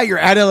 Yeah, you're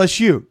at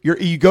LSU.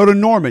 You go to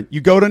Norman. You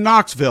go to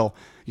Knoxville.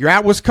 You're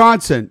at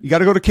Wisconsin. You got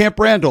to go to Camp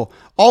Randall.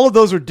 All of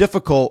those are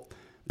difficult,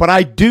 but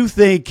I do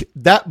think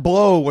that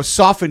blow was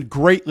softened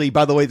greatly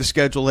by the way the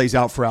schedule lays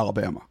out for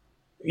Alabama.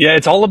 Yeah,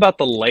 it's all about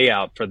the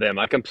layout for them.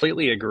 I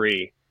completely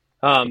agree.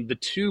 The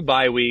 2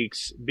 bye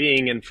weeks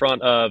being in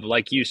front of,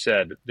 like you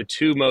said, the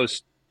 2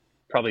 most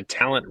probably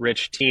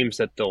talent-rich teams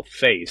that they'll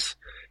face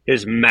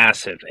is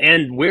massive.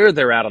 And where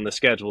they're at on the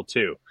schedule,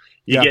 too.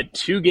 You get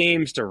 2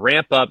 games to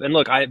ramp up. And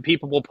look,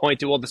 people will point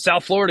to, well, the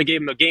South Florida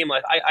gave them a game.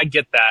 I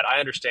get that. I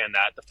understand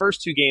that. The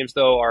first 2 games,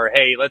 though, are,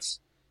 hey,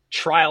 let's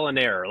trial and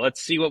error.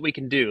 Let's see what we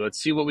can do. Let's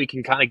see what we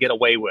can kind of get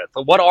away with.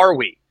 But what are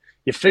we?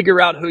 You figure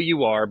out who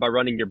you are by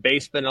running your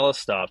base vanilla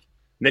stuff.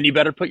 And then you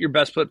better put your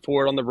best foot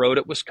forward on the road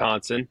at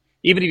Wisconsin.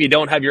 Even if you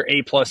don't have your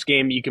A-plus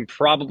game, you can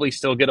probably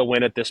still get a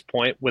win at this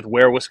point with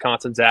where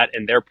Wisconsin's at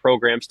in their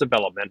program's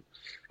development.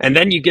 And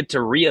then you get to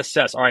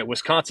reassess. All right,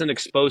 Wisconsin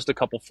exposed a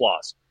couple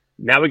flaws.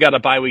 Now we got a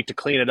bye week to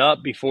clean it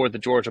up before the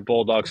Georgia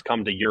Bulldogs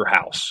come to your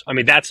house. I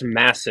mean, that's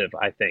massive,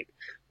 I think.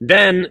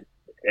 Then,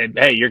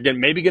 hey, you're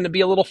maybe going to be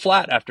a little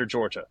flat after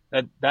Georgia.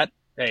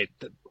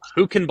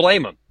 Who can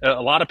blame them?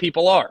 A lot of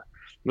people are.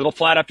 A little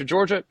flat after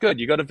Georgia, good.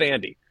 You go to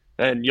Vandy.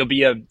 And you'll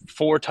be a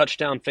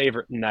 4-touchdown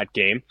favorite in that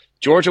game.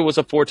 Georgia was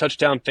a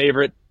 4-touchdown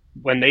favorite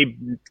when they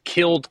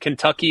killed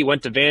Kentucky,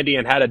 went to Vandy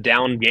and had a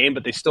down game,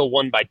 but they still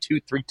won by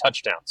 2-3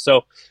 touchdowns.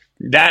 So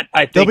that,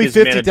 I think, there'll be is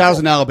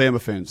 50,000 Alabama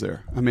fans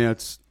there. I mean,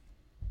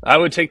 I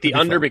would take the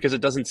under because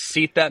it doesn't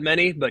seat that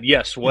many, but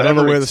yes, whatever. I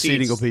don't know where the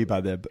seating will be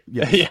by then, but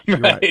yes, yeah, you're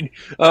right.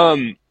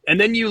 And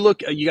then you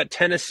look, you got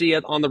Tennessee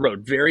on the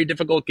road. Very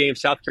difficult game.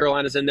 South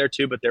Carolina's in there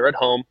too, but they're at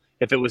home.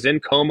 If it was in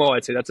Como,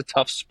 I'd say that's a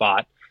tough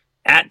spot.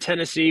 At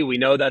Tennessee, we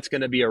know that's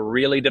going to be a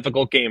really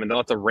difficult game, and they'll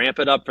have to ramp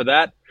it up for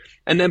that.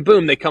 And then,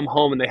 boom, they come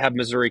home and they have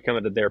Missouri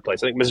coming to their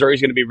place. I think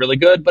Missouri's going to be really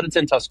good, but it's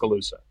in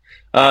Tuscaloosa.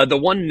 The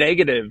one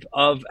negative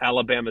of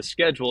Alabama's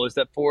schedule is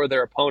that 4 of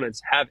their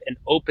opponents have an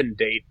open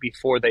date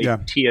before they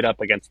tee it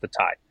up against the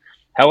Tide.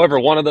 However,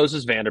 one of those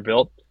is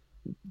Vanderbilt.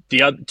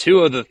 The other, two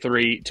of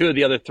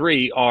the other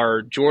 3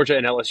 are Georgia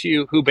and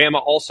LSU, who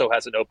Bama also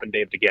has an open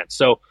date against.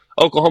 So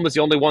Oklahoma's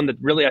the only one that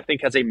really, I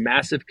think, has a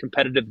massive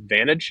competitive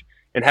advantage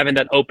and having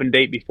that open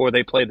date before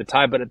they play the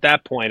Tide. But at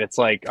that point, it's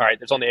like, all right,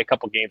 there's only a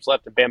couple games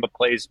left. And Bama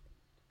plays,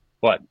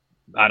 what?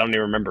 I don't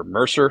even remember.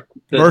 Mercer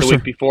the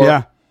week before?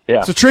 Yeah.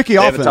 It's a tricky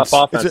offense. Have a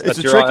tough offense.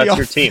 That's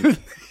your team.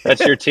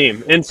 That's your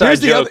team.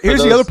 Inside joke.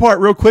 Here's the other part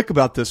real quick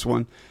about this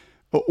one.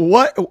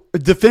 What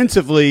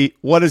defensively,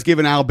 what has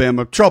given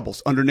Alabama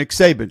troubles under Nick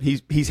Saban?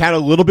 He's had a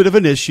little bit of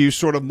an issue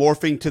sort of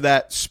morphing to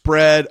that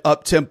spread,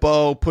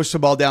 up-tempo, push the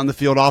ball down the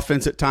field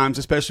offense at times,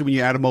 especially when you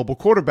add a mobile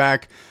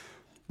quarterback.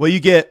 Well, you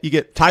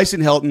get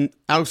Tyson Helton,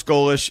 Alex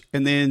Golish,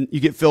 and then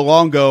you get Phil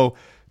Longo.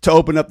 to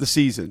open up the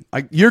season.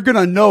 Like, you're going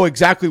to know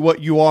exactly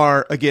what you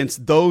are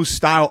against those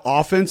style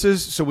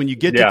offenses. So when you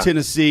get to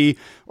Tennessee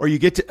or you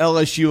get to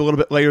LSU a little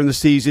bit later in the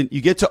season,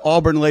 you get to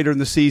Auburn later in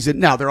the season.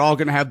 Now, they're all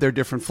going to have their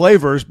different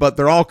flavors, but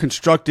they're all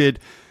constructed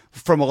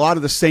from a lot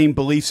of the same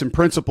beliefs and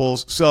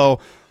principles.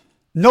 So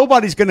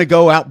nobody's going to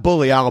go out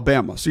bully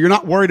Alabama. So you're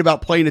not worried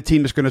about playing a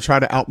team that's going to try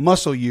to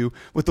outmuscle you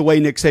with the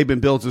way Nick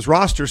Saban builds his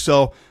roster.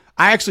 So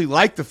I actually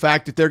like the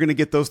fact that they're going to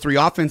get those three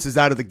offenses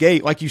out of the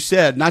gate. Like you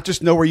said, not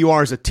just know where you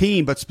are as a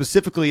team, but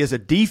specifically as a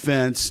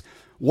defense.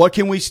 What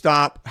can we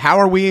stop? How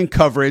are we in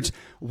coverage?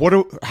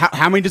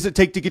 How many does it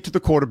take to get to the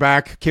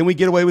quarterback? Can we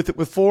get away with it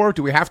with 4?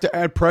 Do we have to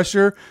add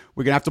pressure?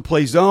 We're going to have to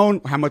play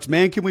zone. How much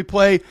man can we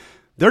play?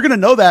 They're going to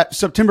know that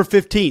September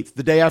 15th,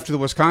 the day after the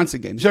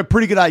Wisconsin game. So they have a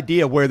pretty good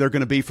idea where they're going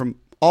to be from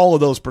all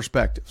of those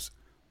perspectives.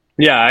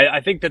 Yeah, I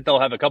think that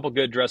they'll have a couple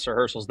good dress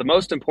rehearsals. The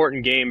most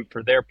important game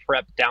for their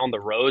prep down the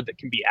road that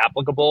can be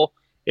applicable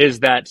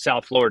is that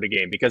South Florida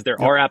game, because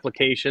there are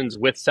applications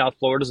with South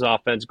Florida's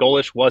offense.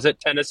 Golish was at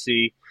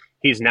Tennessee.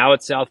 He's now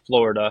at South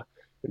Florida.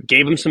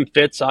 Gave him some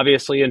fits,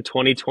 obviously, in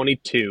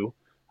 2022.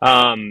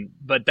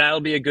 But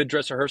that'll be a good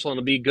dress rehearsal, and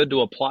it'll be good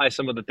to apply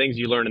some of the things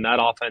you learn in that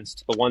offense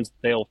to the ones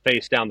they'll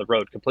face down the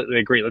road. Completely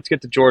agree. Let's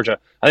get to Georgia.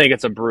 I think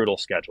it's a brutal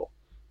schedule.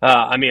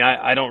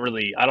 I don't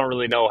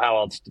really know how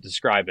else to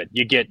describe it.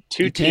 You get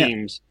two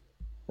teams.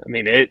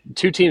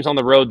 Two teams on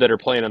the road that are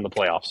playing in the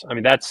playoffs. I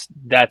mean, that's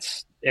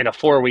in a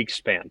 4-week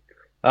span.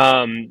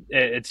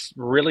 It's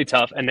really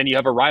tough. And then you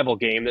have a rival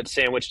game that's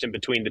sandwiched in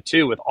between the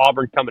two, with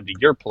Auburn coming to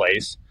your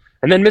place,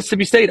 and then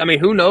Mississippi State. I mean,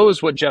 who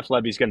knows what Jeff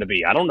Lebby's going to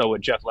be? I don't know what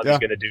Jeff Lebby's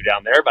going to do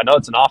down there, but I know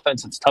it's an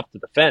offense that's tough to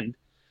defend,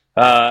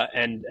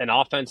 and an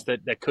offense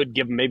that could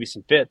give them maybe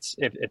some fits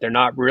if they're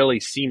not really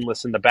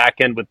seamless in the back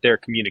end with their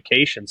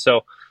communication.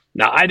 So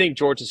now I think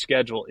Georgia's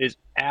schedule is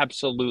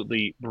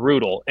absolutely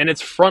brutal, and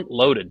it's front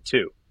loaded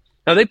too.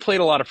 Now, they played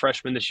a lot of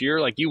freshmen this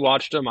year. Like, you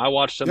watched them. I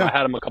watched them. Yeah. I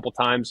had them a couple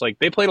times. Like,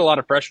 they played a lot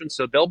of freshmen,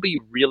 so they'll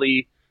be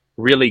really,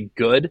 really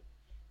good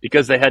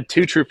because they had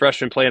 2 true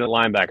freshmen playing at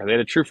linebacker. They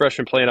had a true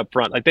freshman playing up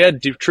front. Like, they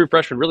had true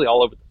freshmen really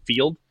all over the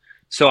field.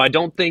 So I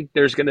don't think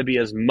there's going to be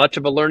as much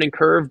of a learning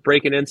curve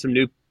breaking in some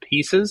new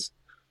pieces.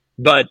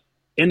 But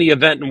in the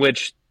event in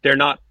which they're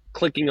not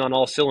clicking on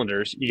all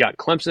cylinders, you got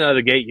Clemson out of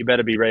the gate, you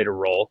better be ready to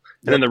roll.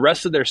 And then the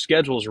rest of their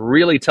schedule is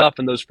really tough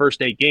in those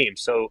first 8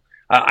 games. So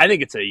I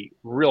think it's a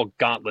real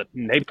gauntlet,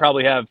 and they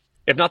probably have,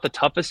 if not the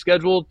toughest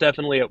schedule,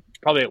 definitely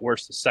probably at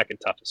worst the second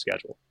toughest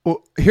schedule.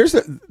 Well, here's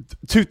the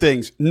 2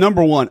 things.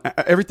 Number one,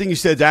 everything you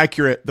said is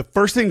accurate. The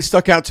first thing that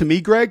stuck out to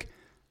me, Greg,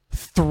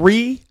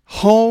 3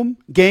 home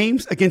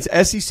games against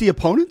SEC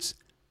opponents.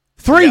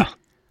 3. Yeah.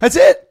 That's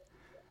it.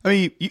 I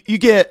mean, you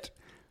get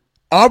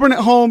Auburn at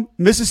home,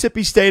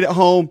 Mississippi State at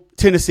home,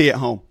 Tennessee at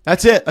home.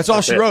 That's it. That's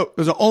all she wrote.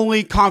 Those are the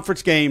only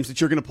conference games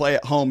that you're going to play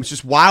at home. It's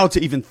just wild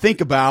to even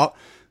think about.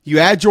 You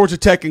add Georgia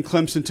Tech and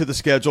Clemson to the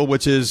schedule,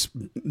 which is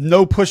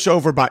no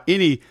pushover by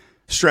any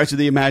stretch of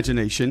the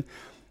imagination.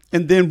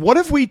 And then what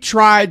if we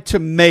tried to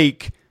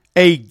make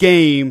a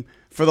game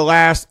for the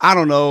last, 5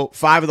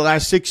 of the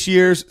last 6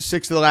 years,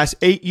 6 of the last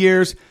 8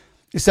 years?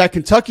 It's that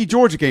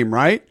Kentucky-Georgia game,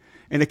 right?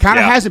 And it kind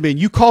of hasn't been.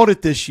 You called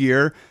it this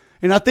year.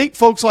 And I think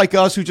folks like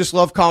us who just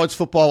love college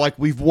football, like,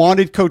 we've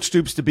wanted Coach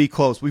Stoops to be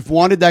close. We've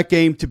wanted that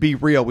game to be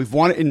real.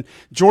 And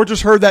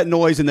Georgia's heard that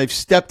noise, and they've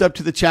stepped up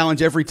to the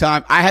challenge every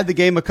time. I had the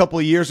game a couple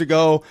of years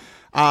ago.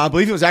 I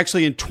believe it was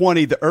actually in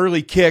 20, the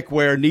early kick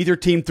where neither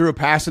team threw a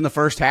pass in the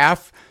first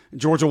half.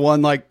 Georgia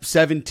won like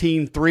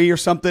 17-3 or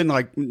something.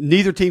 Like,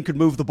 neither team could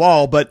move the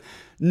ball. But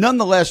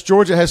nonetheless,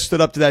 Georgia has stood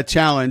up to that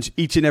challenge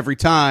each and every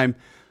time.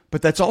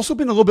 But that's also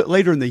been a little bit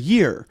later in the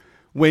year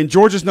when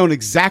Georgia's known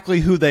exactly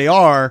who they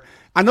are.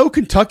 I know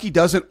Kentucky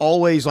doesn't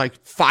always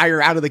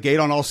fire out of the gate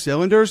on all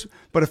cylinders,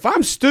 but if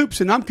I'm Stoops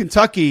and I'm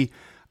Kentucky,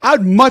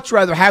 I'd much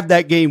rather have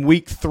that game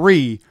week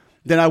 3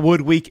 than I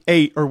would week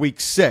 8 or week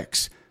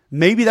 6.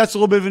 Maybe that's a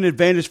little bit of an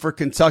advantage for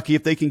Kentucky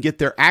if they can get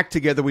their act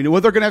together. We know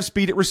they're going to have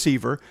speed at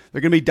receiver.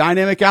 They're going to be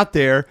dynamic out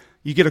there.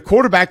 You get a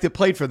quarterback that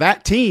played for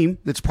that team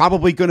that's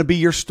probably going to be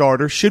your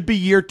starter, should be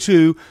year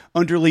 2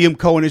 under Liam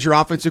Cohen as your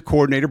offensive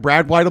coordinator.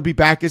 Brad White will be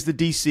back as the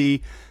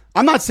DC.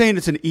 I'm not saying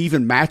it's an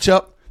even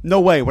matchup. No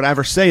way would I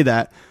ever say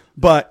that.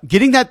 But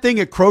getting that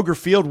thing at Kroger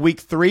Field week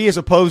 3 as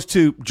opposed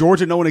to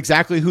Georgia knowing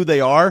exactly who they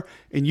are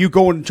and you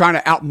going and trying to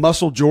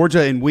outmuscle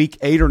Georgia in week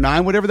 8 or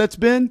 9, whatever that's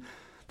been,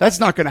 that's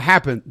not going to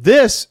happen.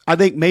 This, I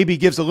think, maybe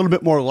gives a little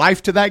bit more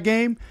life to that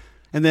game.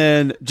 And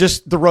then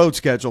just the road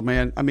schedule,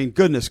 man. I mean,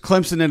 goodness,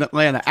 Clemson in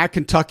Atlanta, at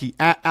Kentucky,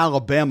 at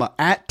Alabama,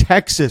 at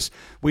Texas.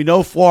 We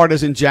know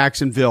Florida's in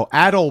Jacksonville,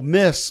 at Ole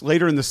Miss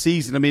later in the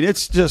season. I mean,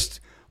 it's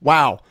just,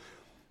 wow.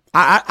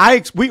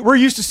 We're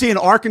used to seeing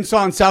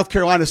Arkansas and South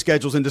Carolina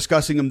schedules and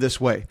discussing them this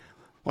way.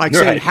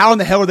 Saying, how in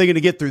the hell are they going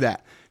to get through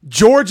that?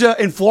 Georgia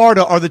and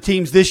Florida are the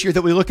teams this year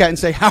that we look at and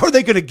say, how are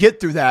they going to get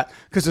through that?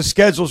 Because the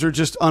schedules are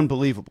just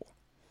unbelievable.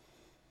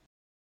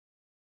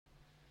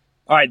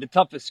 All right, the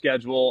toughest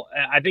schedule.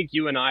 I think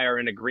you and I are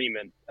in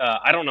agreement.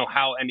 I don't know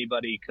how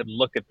anybody could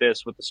look at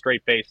this with a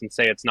straight face and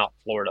say it's not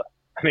Florida.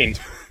 I mean,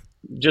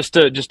 just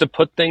to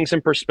put things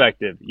in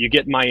perspective, you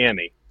get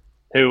Miami,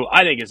 who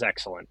I think is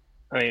excellent.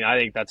 I mean, I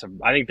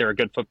think they're a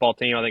good football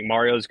team. I think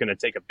Mario's going to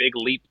take a big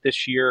leap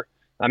this year.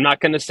 I'm not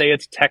going to say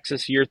it's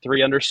Texas year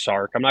 3 under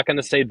Sark. I'm not going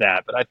to say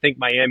that, but I think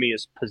Miami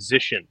is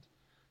positioned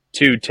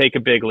to take a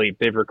big leap.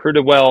 They've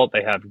recruited well.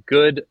 They have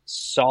good,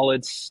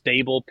 solid,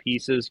 stable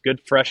pieces,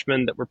 good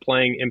freshmen that were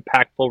playing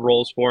impactful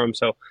roles for them.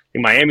 So I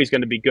think Miami's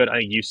going to be good. I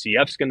think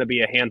UCF's going to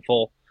be a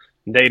handful.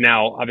 They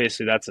now,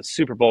 obviously, that's a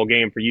Super Bowl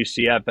game for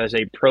UCF as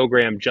a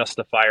program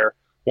justifier,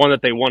 one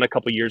that they won a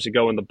couple years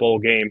ago in the bowl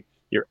game.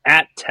 You're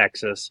at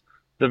Texas.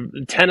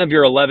 The 10 of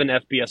your 11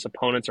 FBS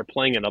opponents are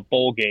playing in a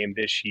bowl game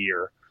this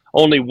year.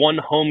 Only one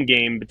home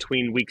game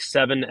between week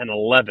 7 and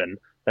 11.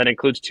 That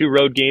includes 2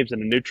 road games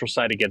and a neutral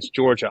site against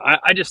Georgia.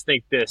 I just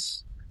think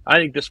this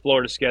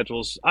Florida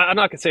schedule's, I'm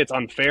not going to say it's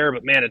unfair,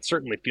 but man, it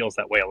certainly feels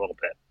that way a little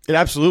bit. It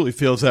absolutely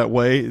feels that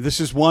way. This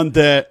is one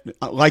that,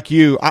 like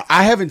you,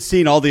 I haven't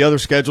seen all the other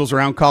schedules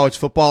around college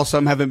football.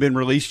 Some haven't been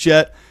released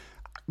yet.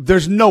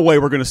 There's no way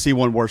we're going to see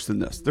one worse than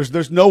this.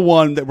 There's no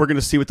one that we're going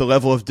to see with the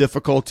level of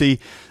difficulty,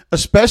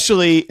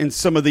 especially in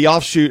some of the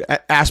offshoot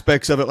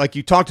aspects of it, like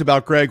you talked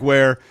about, Greg,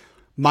 where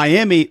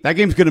Miami, that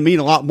game's going to mean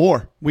a lot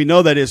more. We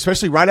know that is,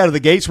 especially right out of the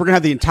gates. We're going to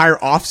have the entire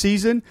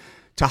offseason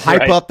to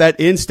hype up that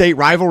in-state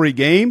rivalry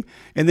game.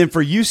 And then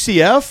for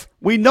UCF,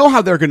 we know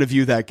how they're going to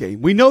view that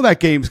game. We know that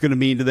game's going to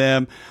mean to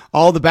them.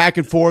 All the back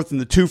and forth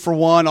and the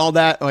 2-for-1, all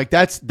that. Like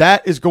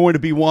that is going to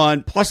be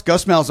one. Plus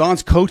Gus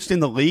Malzahn's coached in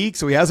the league,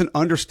 so he has an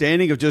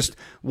understanding of just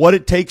what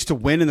it takes to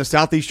win in the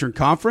Southeastern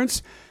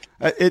Conference.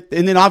 And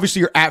then obviously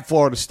you're at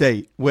Florida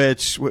State,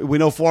 which we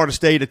know Florida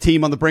State, a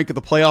team on the brink of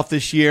the playoff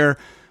this year.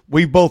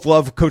 We both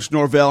love Coach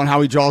Norvell and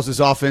how he draws his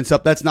offense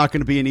up. That's not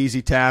going to be an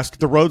easy task.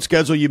 The road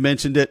schedule, you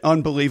mentioned it,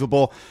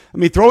 unbelievable. I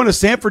mean, throw in a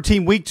Samford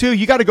team week 2,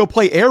 you got to go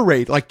play air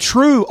raid, like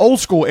true old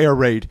school air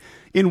raid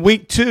in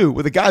week 2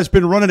 with a guy who's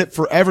been running it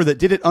forever that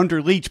did it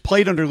under Leach,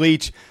 played under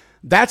Leach.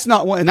 That's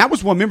not one. And that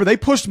was one. Remember, they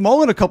pushed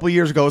Mullen a couple of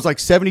years ago. It was like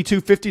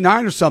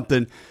 72-59 or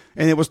something,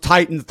 and it was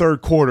tight in the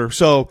third quarter.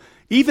 So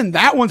even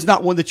that one's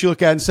not one that you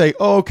look at and say,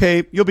 oh,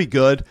 okay, you'll be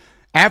good.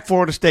 At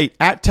Florida State,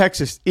 at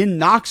Texas, in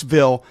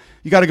Knoxville.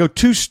 You got to go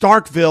to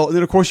Starkville, and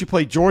then, of course, you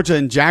play Georgia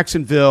and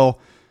Jacksonville.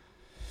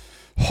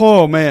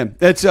 Oh, man.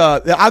 That's I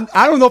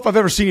don't know if I've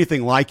ever seen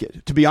anything like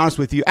it, to be honest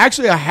with you.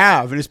 Actually, I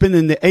have, and it's been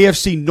in the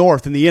AFC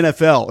North in the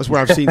NFL is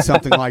where I've seen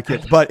something like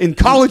it. But in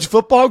college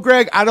football,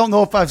 Greg, I don't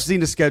know if I've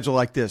seen a schedule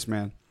like this,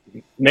 man.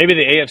 Maybe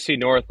the AFC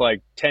North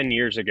like 10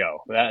 years ago.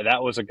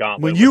 That was a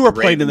gauntlet. When you were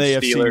playing in the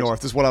AFC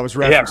North is what I was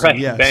referencing. Yeah, right.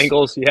 Yes.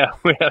 Bengals,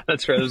 yeah,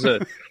 that's right.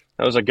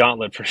 That was a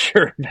gauntlet for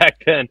sure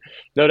back then.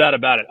 No doubt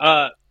about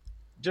it.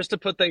 Just to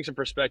put things in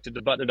perspective,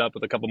 to button it up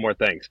with a couple more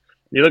things.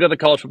 You look at the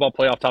college football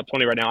playoff top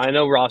 20 right now. I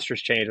know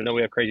rosters change. I know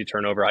we have crazy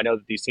turnover. I know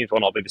that these teams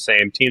won't all be the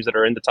same. Teams that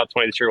are in the top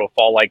 20 this year will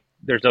fall like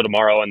there's no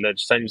tomorrow, and the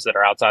teams that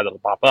are outside that will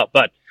pop up.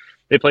 But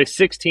they play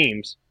 6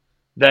 teams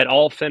that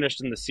all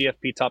finished in the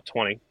CFP top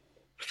 20,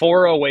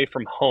 4 away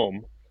from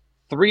home.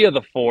 3 of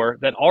the 4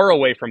 that are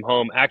away from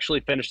home actually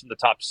finished in the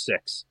top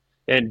 6.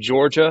 In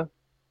Georgia,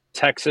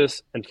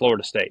 Texas, and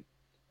Florida State.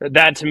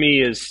 That to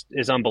me is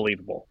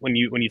unbelievable when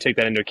you take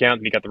that into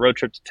account. You got the road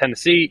trip to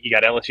Tennessee, you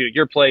got LSU at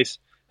your place.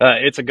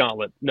 It's a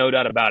gauntlet, no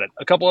doubt about it.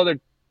 A couple other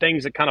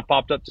things that kind of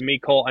popped up to me,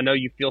 Cole. I know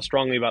you feel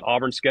strongly about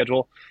Auburn's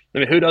schedule. I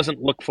mean, who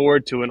doesn't look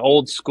forward to an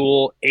old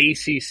school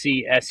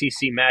ACC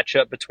SEC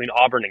matchup between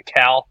Auburn and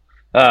Cal?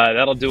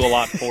 That'll do a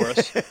lot for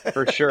us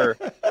for sure.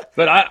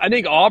 But I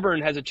think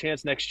Auburn has a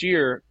chance next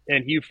year,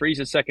 and Hugh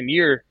Freeze's second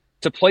year,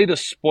 to play the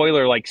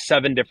spoiler like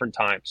 7 different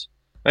times.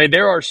 I mean,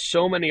 there are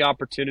so many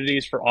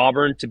opportunities for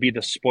Auburn to be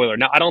the spoiler.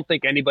 Now, I don't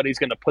think anybody's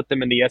going to put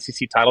them in the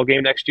SEC title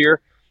game next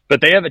year,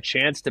 but they have a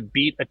chance to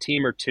beat a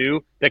team or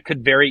two that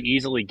could very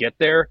easily get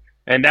there.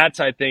 And that's,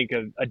 I think,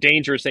 a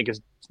dangerous thing,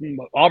 because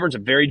Auburn's a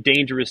very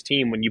dangerous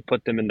team when you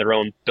put them in their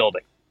own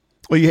building.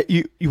 Well,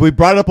 we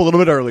brought it up a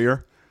little bit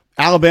earlier.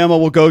 Alabama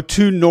will go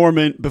to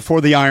Norman before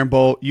the Iron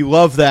Bowl. You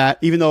love that,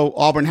 even though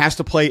Auburn has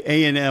to play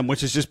A&M,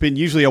 which has just been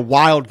usually a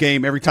wild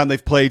game every time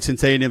they've played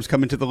since A&M's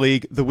come into the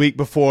league. The week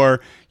before,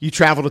 you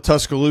travel to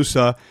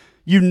Tuscaloosa.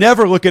 You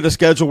never look at a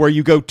schedule where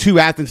you go to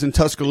Athens and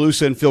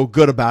Tuscaloosa and feel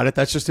good about it.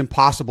 That's just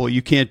impossible.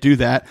 You can't do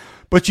that.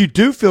 But you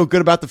do feel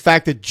good about the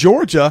fact that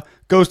Georgia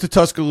goes to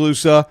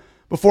Tuscaloosa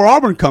before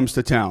Auburn comes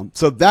to town.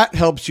 So that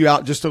helps you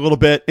out just a little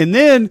bit. And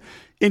then,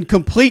 in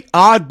complete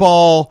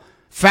oddball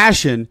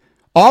fashion,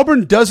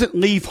 Auburn doesn't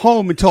leave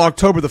home until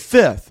October the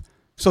 5th.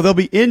 So they'll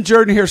be in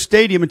Jordan-Hare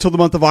Stadium until the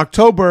month of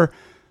October.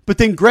 But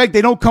then, Greg,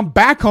 they don't come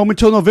back home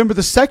until November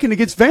the 2nd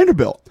against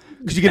Vanderbilt,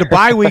 because you get a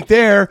bye week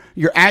there.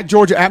 You're at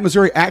Georgia, at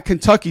Missouri, at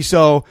Kentucky.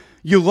 So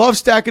you love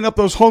stacking up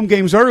those home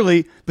games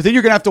early, but then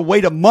you're going to have to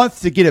wait a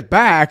month to get it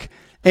back,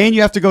 and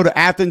you have to go to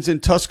Athens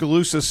and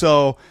Tuscaloosa.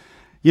 So,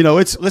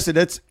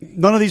 it's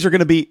none of these are going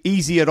to be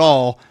easy at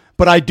all.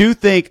 But I do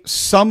think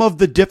some of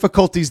the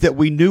difficulties that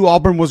we knew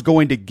Auburn was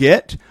going to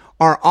get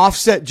are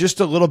offset just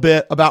a little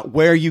bit about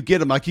where you get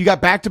them. Like, you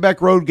got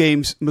back-to-back road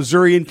games,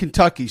 Missouri and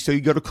Kentucky. So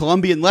you go to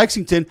Columbia and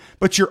Lexington,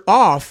 but you're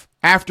off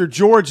after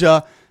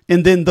Georgia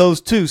and then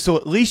those two. So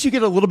at least you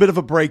get a little bit of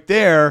a break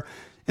there.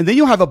 And then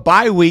you'll have a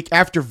bye week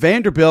after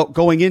Vanderbilt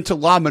going into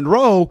La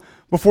Monroe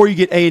before you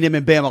get A&M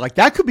and Bama. Like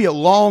that could be a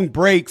long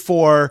break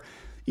for,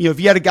 if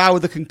you had a guy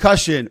with a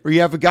concussion or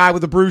you have a guy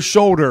with a bruised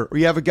shoulder or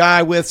you have a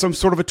guy with some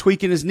sort of a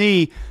tweak in his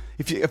knee.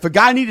 If a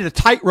guy needed a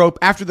tightrope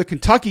after the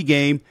Kentucky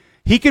game,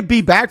 he could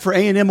be back for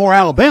A&M or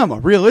Alabama,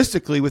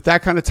 realistically, with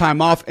that kind of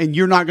time off, and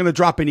you're not going to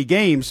drop any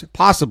games,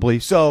 possibly.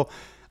 So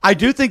I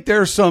do think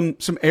there are some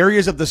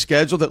areas of the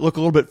schedule that look a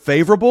little bit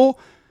favorable,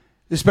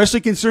 especially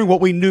considering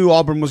what we knew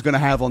Auburn was going to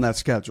have on that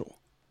schedule.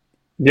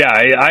 Yeah,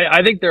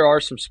 I think there are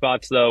some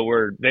spots, though,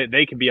 where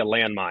they can be a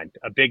landmine,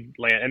 a big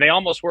land. And they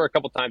almost were a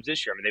couple times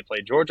this year. I mean, they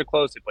played Georgia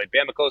close, they played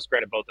Bama close,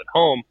 granted both at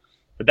home.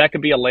 But that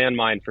could be a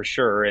landmine for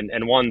sure, and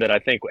one that I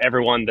think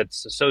everyone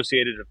that's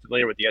associated or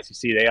familiar with the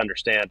SEC, they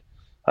understand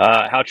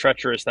how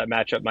treacherous that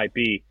matchup might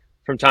be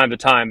from time to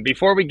time.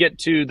 Before we get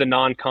to the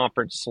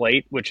non-conference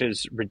slate, which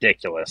is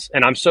ridiculous,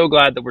 and I'm so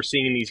glad that we're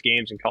seeing these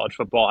games in college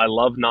football. I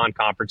love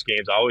non-conference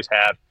games. I always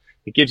have.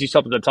 It gives you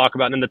something to talk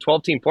about. And in the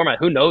 12-team format,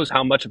 who knows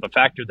how much of a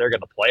factor they're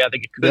going to play. I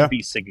think it could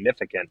be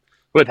significant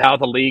with how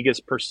the league is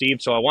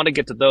perceived. So I want to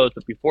get to those.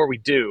 But before we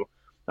do,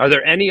 are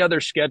there any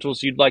other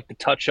schedules you'd like to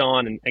touch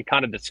on and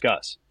kind of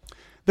discuss?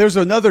 There's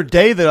another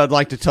day that I'd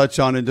like to touch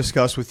on and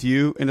discuss with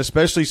you, and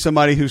especially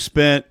somebody who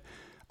spent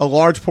a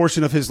large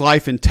portion of his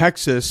life in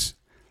Texas.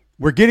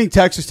 We're getting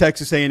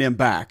Texas A&M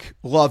back.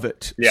 Love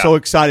it. Yeah. So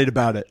excited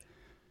about it.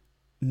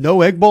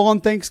 No Egg Bowl on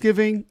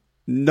Thanksgiving.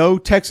 No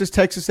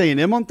Texas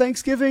A&M on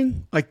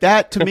Thanksgiving. Like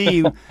that, to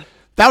me,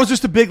 that was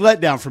just a big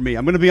letdown for me.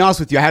 I'm going to be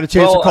honest with you. I had a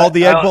chance to call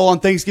the Egg Bowl on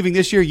Thanksgiving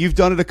this year. You've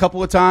done it a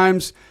couple of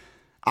times.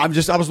 I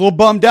was a little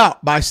bummed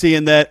out by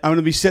seeing that I'm going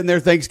to be sitting there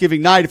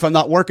Thanksgiving night. If I'm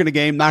not working a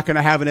game, not going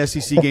to have an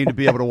SEC game to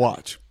be able to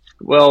watch.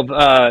 Well,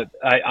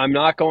 I'm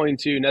not going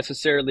to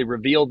necessarily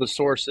reveal the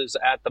sources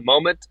at the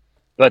moment,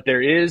 but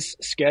there is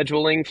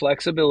scheduling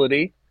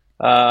flexibility,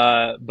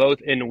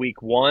 both in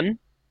week 1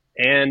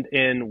 and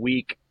in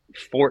week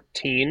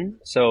 14.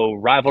 So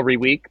rivalry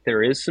week,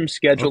 there is some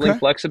scheduling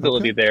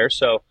flexibility there.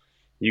 So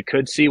you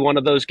could see one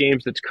of those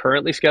games that's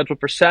currently scheduled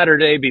for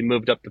Saturday be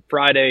moved up to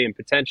Friday, and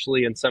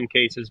potentially in some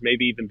cases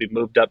maybe even be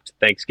moved up to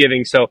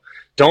Thanksgiving. So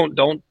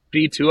don't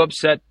be too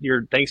upset.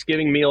 Your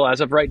Thanksgiving meal as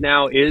of right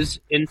now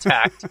is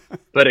intact,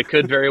 but it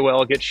could very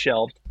well get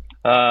shelved.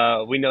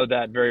 We know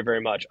that very,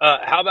 very much.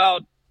 How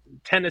about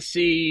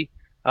Tennessee?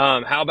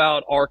 How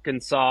about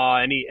Arkansas?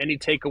 Any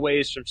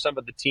takeaways from some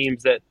of the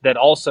teams that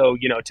also,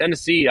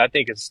 Tennessee, I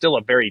think, is still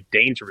a very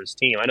dangerous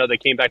team. I know they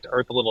came back to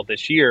earth a little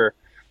this year,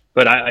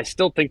 but I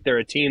still think they're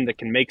a team that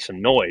can make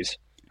some noise.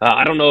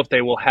 I don't know if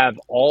they will have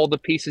all the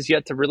pieces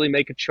yet to really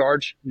make a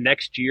charge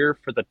next year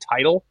for the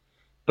title,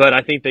 but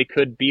I think they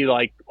could be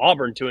like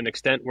Auburn to an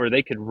extent where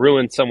they could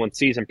ruin someone's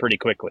season pretty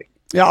quickly.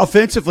 Yeah,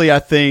 offensively, I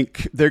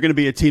think they're going to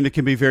be a team that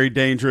can be very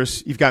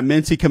dangerous. You've got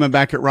Mincy coming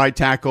back at right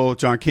tackle.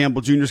 John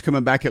Campbell Jr. is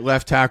coming back at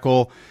left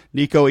tackle.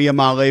 Nico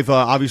Iamaleava,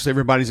 obviously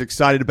everybody's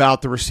excited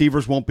about. The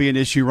receivers won't be an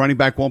issue. Running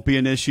back won't be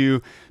an issue.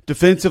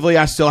 Defensively,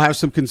 I still have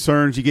some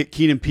concerns. You get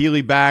Keenan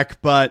Peely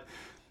back, but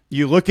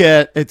you look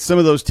at some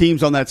of those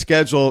teams on that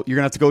schedule, you're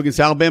going to have to go against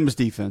Alabama's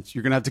defense.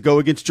 You're going to have to go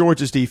against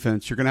Georgia's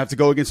defense. You're going to have to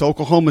go against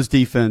Oklahoma's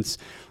defense.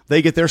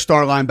 They get their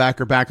star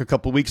linebacker back a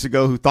couple of weeks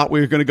ago who thought we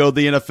were going to go to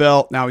the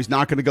NFL. Now he's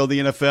not going to go to the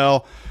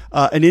NFL.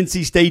 An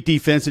NC State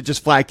defense that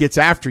just flat gets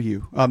after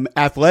you.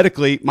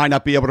 Athletically, might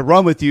not be able to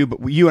run with you,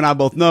 but you and I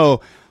both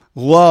know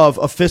love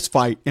a fist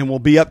fight and will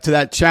be up to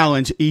that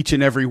challenge each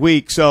and every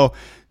week. So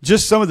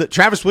just some of the –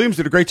 Travis Williams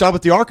did a great job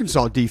with the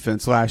Arkansas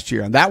defense last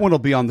year, and that one will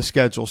be on the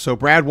schedule. So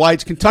Brad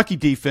White's Kentucky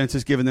defense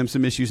has given them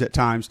some issues at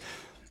times.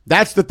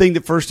 That's the thing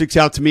that first sticks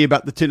out to me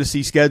about the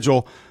Tennessee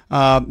schedule.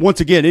 Once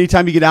again,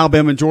 anytime you get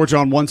Alabama and Georgia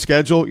on one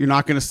schedule, you're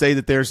not going to say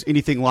that there's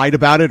anything light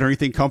about it or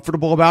anything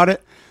comfortable about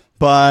it.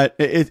 But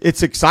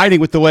it's exciting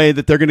with the way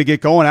that they're going to get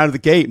going out of the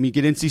gate. I mean,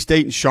 you get NC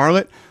State and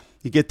Charlotte.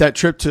 You get that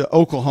trip to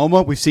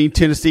Oklahoma. We've seen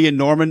Tennessee and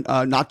Norman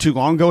not too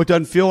long ago, it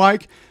doesn't feel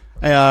like.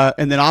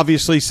 And then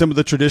obviously some of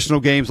the traditional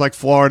games like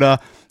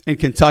Florida and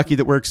Kentucky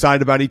that we're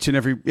excited about each and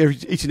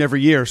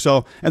every year.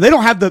 So, and they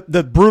don't have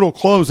the brutal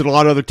close that a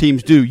lot of other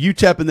teams do.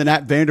 UTEP and then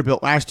at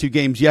Vanderbilt last two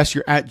games. Yes,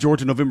 you're at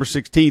Georgia November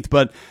 16th,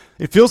 but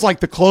it feels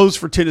like the close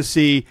for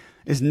Tennessee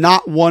is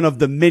not one of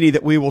the many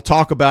that we will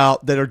talk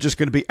about that are just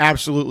going to be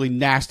absolutely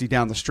nasty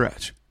down the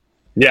stretch.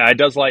 Yeah, it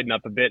does lighten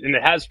up a bit, and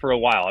it has for a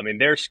while. I mean,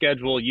 their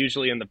schedule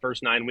usually in the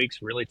first 9 weeks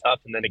really tough,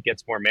 and then it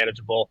gets more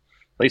manageable.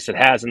 At least it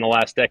has in the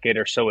last decade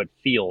or so, it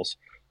feels.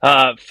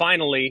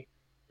 Finally,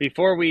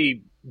 before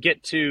we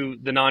get to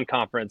the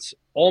non-conference,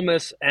 Ole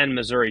Miss and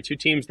Missouri, two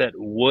teams that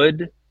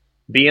would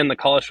be in the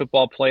college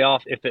football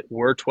playoff if it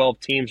were 12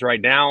 teams right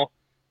now.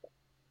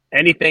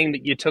 Anything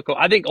that you took,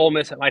 I think Ole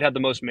Miss might have the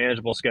most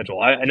manageable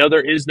schedule. I know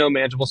there is no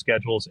manageable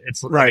schedules.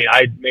 It's right.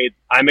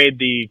 I made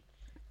the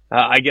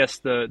I guess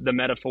the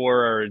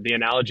metaphor or the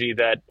analogy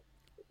that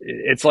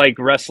it's like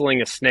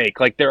wrestling a snake.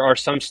 Like there are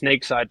some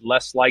snakes I'd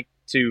less like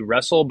to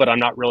wrestle, but I'm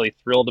not really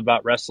thrilled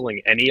about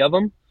wrestling any of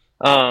them.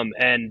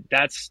 And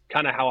that's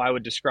kind of how I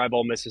would describe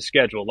Ole Miss's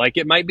schedule. Like,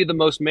 it might be the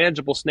most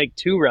manageable snake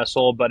to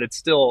wrestle, but it's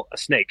still a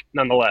snake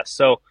nonetheless.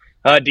 So,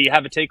 do you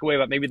have a takeaway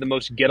about maybe the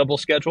most gettable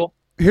schedule?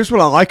 Here's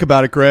what I like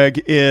about it,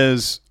 Greg,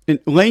 is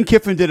Lane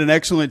Kiffin did an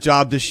excellent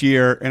job this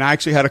year, and I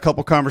actually had a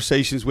couple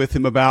conversations with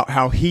him about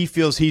how he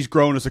feels he's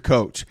grown as a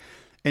coach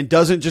and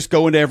doesn't just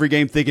go into every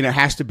game thinking it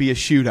has to be a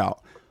shootout.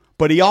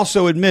 But he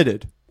also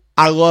admitted,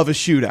 I love a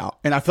shootout,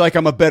 and I feel like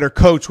I'm a better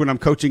coach when I'm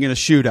coaching in a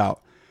shootout.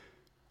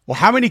 Well,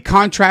 how many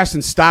contrast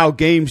and style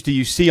games do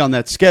you see on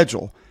that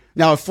schedule?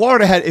 Now,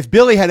 if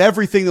Billy had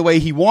everything the way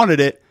he wanted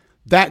it,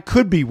 that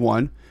could be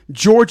one.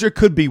 Georgia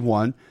could be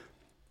one.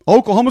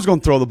 Oklahoma's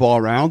going to throw the ball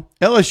around.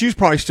 LSU's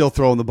probably still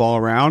throwing the ball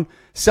around.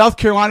 South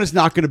Carolina's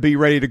not going to be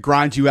ready to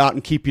grind you out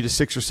and keep you to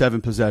 6 or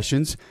 7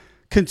 possessions.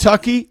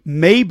 Kentucky,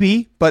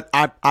 maybe, but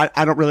I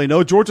don't really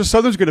know. Georgia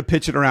Southern's going to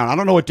pitch it around. I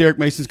don't know what Derek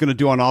Mason's going to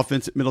do on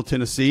offense at Middle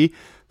Tennessee.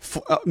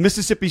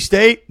 Mississippi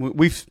State,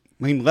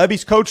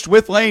 Levy's coached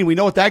with Lane. We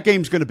know what that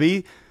game's going to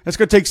be. That's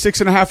going to take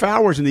 6.5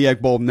 hours in the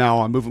Egg Bowl now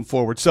on moving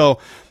forward. So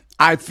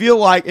I feel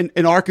like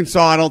in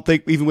Arkansas, I don't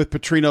think even with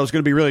Petrino is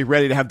going to be really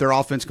ready to have their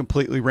offense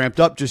completely ramped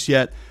up just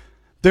yet.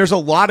 There's a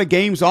lot of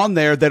games on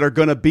there that are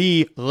going to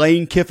be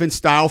Lane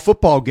Kiffin-style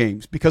football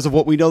games because of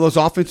what we know those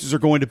offenses are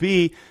going to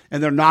be,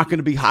 and they're not going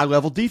to be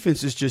high-level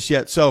defenses just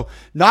yet. So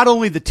not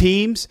only the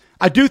teams,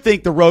 I do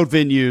think the road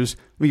venues,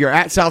 you're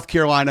at South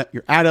Carolina,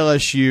 you're at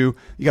LSU,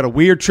 you got a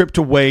weird trip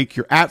to Wake,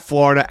 you're at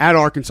Florida, at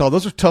Arkansas.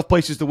 Those are tough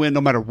places to win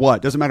no matter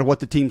what. Doesn't matter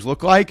what the teams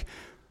look like.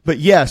 But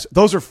yes,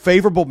 those are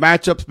favorable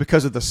matchups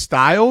because of the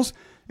styles,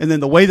 and then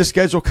the way the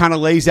schedule kind of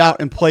lays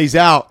out and plays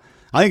out,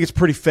 I think it's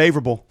pretty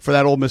favorable for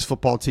that Ole Miss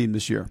football team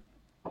this year.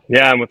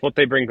 Yeah, and with what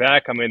they bring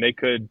back, I mean, they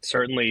could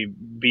certainly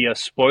be a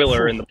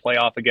spoiler in the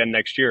playoff again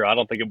next year. I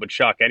don't think it would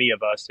shock any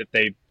of us if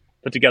they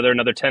put together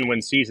another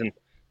 10-win season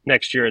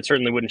next year. It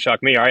certainly wouldn't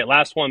shock me. All right,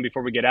 last one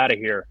before we get out of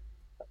here.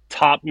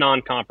 Top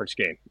non-conference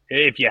game.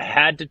 If you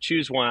had to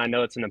choose one, I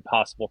know it's an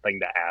impossible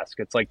thing to ask.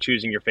 It's like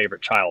choosing your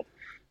favorite child.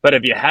 But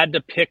if you had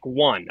to pick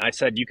one, I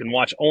said you can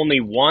watch only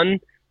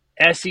one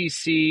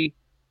SEC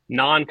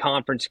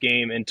non-conference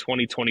game in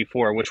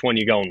 2024. Which one are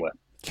you going with?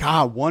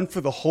 God, one for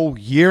the whole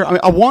year. I mean,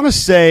 I want to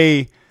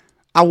say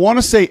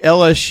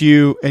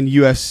LSU and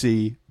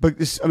USC,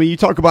 but you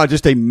talk about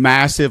just a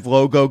massive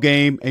logo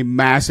game, a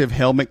massive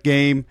helmet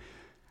game.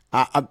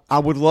 I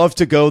would love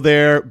to go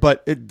there,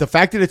 but the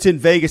fact that it's in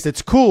Vegas,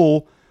 it's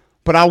cool.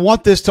 But I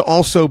want this to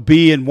also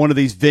be in one of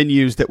these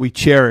venues that we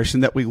cherish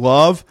and that we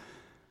love.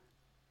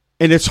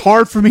 And it's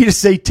hard for me to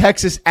say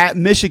Texas at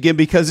Michigan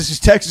because this is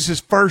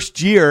Texas's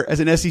first year as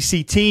an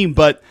SEC team,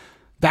 but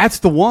that's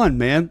the one,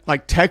 man.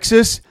 Like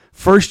Texas,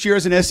 first year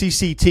as an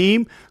SEC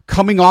team,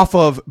 coming off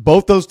of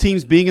both those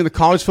teams being in the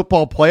college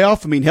football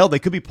playoff. I mean, hell, they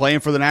could be playing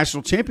for the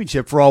national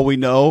championship for all we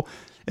know.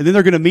 And then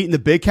they're going to meet in the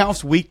Big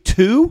House week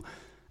 2.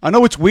 I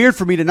know it's weird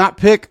for me to not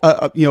pick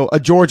a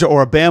Georgia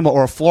or a Bama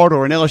or a Florida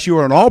or an LSU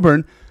or an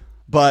Auburn,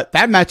 but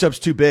that matchup's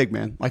too big,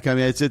 man. Like, I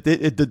mean,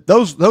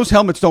 those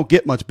helmets don't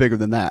get much bigger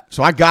than that.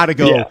 So I got to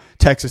go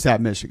Texas at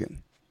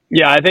Michigan.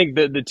 Yeah, I think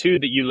the two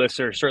that you list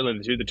are certainly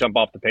the two that jump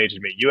off the page to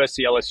me.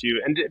 USC, LSU,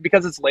 and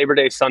because it's Labor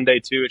Day Sunday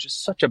too, it's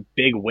just such a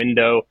big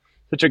window,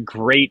 such a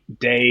great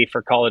day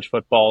for college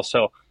football.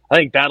 So I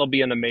think that'll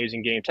be an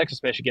amazing game.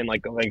 Texas, Michigan,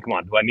 come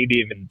on, do I need to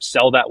even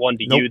sell that one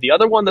to you? The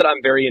other one that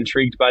I'm very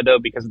intrigued by, though,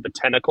 because of the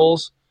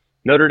tentacles,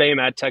 Notre Dame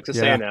at Texas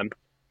A&M,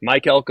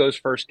 Mike Elko's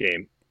first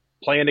game,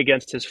 playing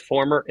against his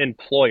former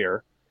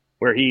employer,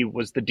 where he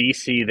was the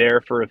DC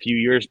there for a few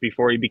years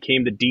before he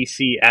became the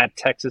DC at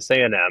Texas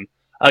A&M,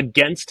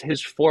 against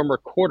his former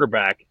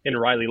quarterback in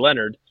Riley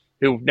Leonard,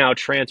 who now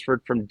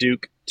transferred from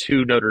Duke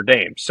to Notre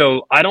Dame.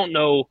 So I don't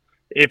know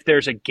if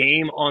there's a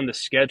game on the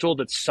schedule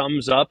that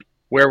sums up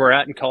where we're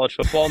at in college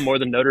football more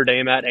than Notre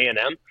Dame at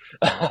A&M.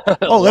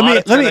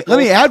 Let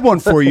me add one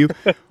for you.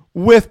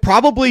 With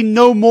probably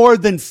no more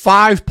than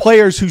 5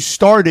 players who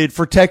started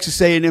for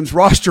Texas A&M's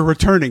roster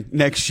returning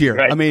next year.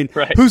 Right, I mean,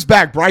 who's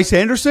back? Bryce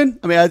Anderson?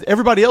 I mean,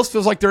 everybody else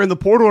feels like they're in the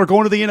portal or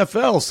going to the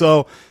NFL.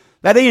 So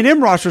that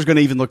A&M roster is going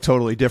to even look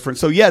totally different.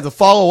 So, yeah, to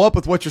follow up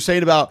with what you're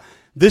saying about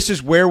this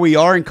is where we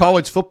are in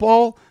college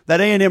football, that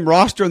A&M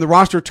roster and the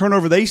roster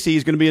turnover they see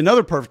is going to be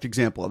another perfect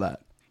example of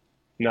that.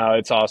 No,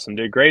 it's awesome,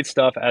 dude. Great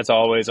stuff, as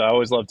always. I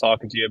always love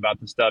talking to you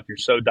about this stuff. You're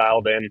so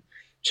dialed in.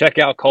 Check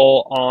out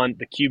Cole on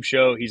The Cube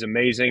Show. He's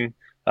amazing.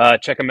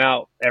 Check him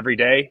out every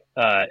day.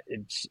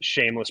 It's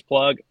shameless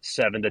plug,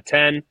 7 to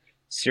 10,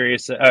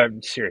 Sirius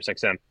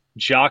XM,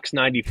 Jocks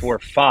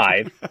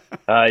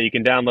 94.5. You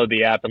can download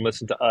the app and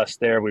listen to us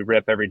there. We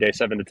rip every day,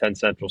 7 to 10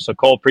 Central. So,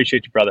 Cole,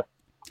 appreciate you, brother.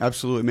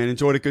 Absolutely, man.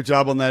 Enjoyed it. Good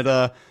job on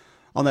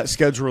that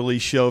schedule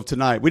release show of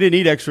tonight. We didn't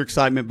need extra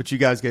excitement, but you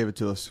guys gave it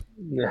to us.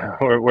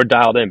 We're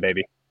dialed in,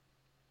 baby.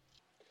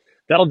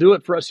 That'll do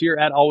it for us here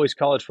at Always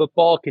College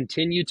Football.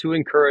 Continue to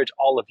encourage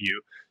all of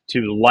you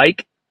to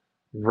like,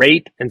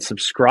 rate, and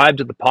subscribe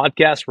to the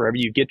podcast wherever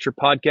you get your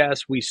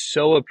podcasts. We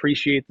so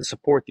appreciate the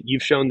support that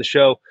you've shown the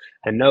show,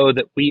 and know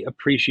that we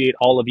appreciate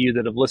all of you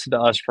that have listened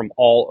to us from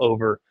all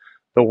over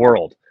the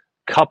world.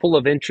 Couple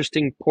of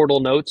interesting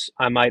portal notes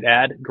I might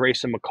add.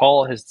 Grayson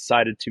McCall has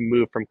decided to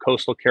move from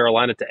Coastal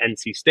Carolina to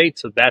NC State,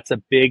 so that's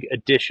a big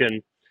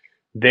addition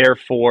there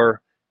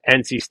for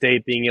NC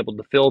State, being able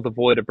to fill the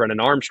void of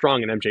Brennan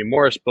Armstrong and MJ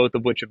Morris, both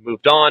of which have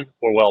moved on,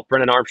 or well,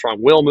 Brennan Armstrong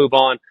will move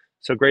on.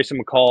 So Grayson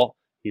McCall,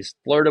 he's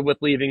flirted with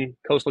leaving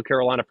Coastal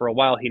Carolina for a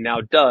while. He now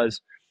does.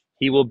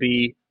 He will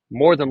be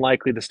more than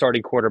likely the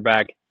starting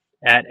quarterback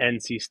at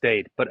NC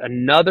State. But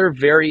another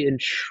very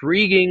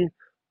intriguing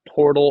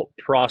portal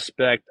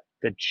prospect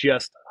that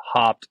just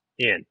hopped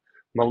in.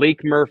 Malik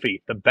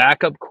Murphy, the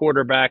backup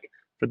quarterback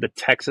for the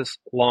Texas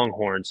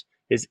Longhorns,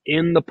 is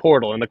in the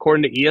portal. And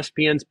according to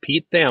ESPN's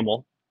Pete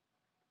Thamel,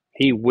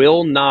 he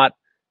will not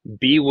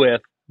be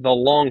with the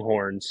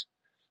Longhorns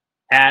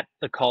at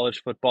the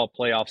college football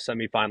playoff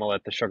semifinal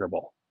at the Sugar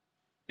Bowl.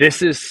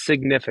 This is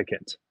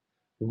significant,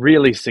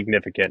 really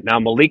significant. Now,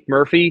 Malik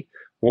Murphy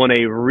won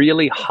a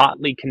really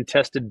hotly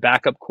contested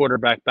backup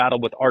quarterback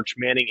battle with Arch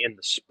Manning in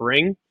the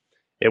spring.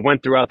 It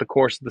went throughout the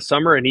course of the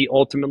summer, and he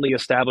ultimately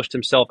established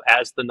himself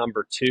as the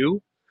number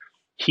 2.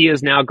 He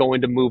is now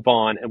going to move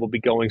on and will be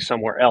going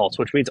somewhere else,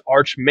 which means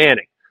Arch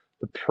Manning,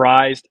 the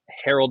prized,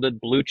 heralded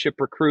blue chip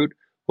recruit,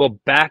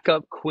 will back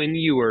up Quinn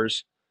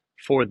Ewers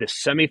for the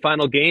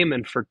semifinal game,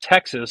 and for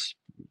Texas,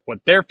 what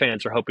their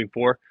fans are hoping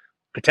for,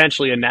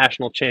 potentially a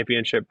national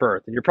championship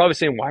berth. And you're probably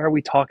saying, why are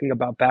we talking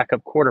about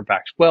backup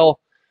quarterbacks? Well,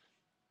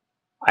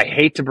 I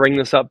hate to bring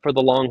this up for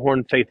the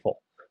Longhorn faithful,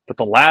 but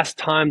the last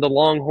time the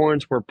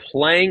Longhorns were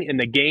playing in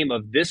a game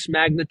of this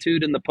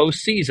magnitude in the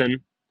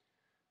postseason,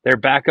 their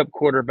backup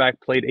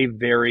quarterback played a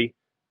very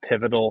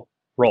pivotal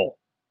role.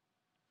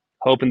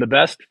 Hoping the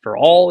best for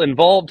all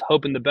involved,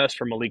 hoping the best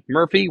for Malik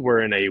Murphy.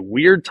 We're in a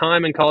weird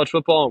time in college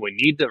football, and we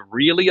need to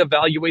really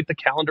evaluate the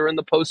calendar in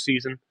the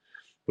postseason.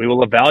 We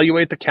will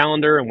evaluate the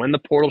calendar and when the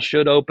portal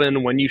should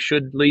open, when you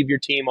should leave your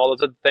team, all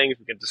those other things.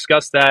 We can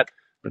discuss that,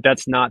 but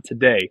that's not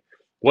today.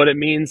 What it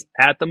means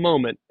at the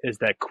moment is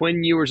that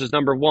Quinn Ewers is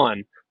number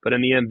 1, but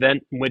in the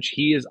event in which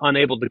he is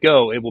unable to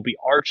go, it will be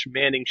Arch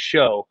Manning's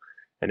show,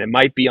 and it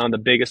might be on the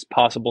biggest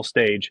possible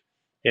stage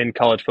in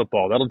college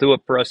football. That'll do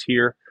it for us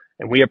here.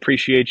 And we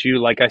appreciate you,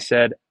 like I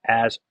said,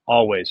 as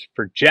always.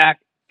 For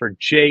Jack, for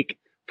Jake,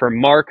 for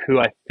Mark, who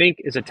I think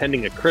is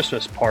attending a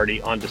Christmas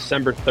party on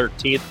December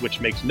 13th, which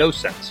makes no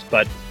sense,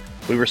 but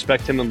we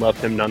respect him and love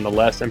him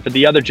nonetheless. And for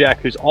the other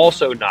Jack, who's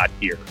also not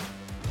here,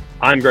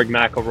 I'm Greg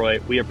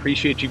McElroy. We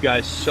appreciate you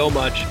guys so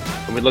much,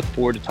 and we look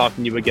forward to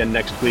talking to you again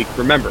next week.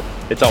 Remember,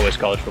 it's always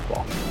college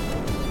football.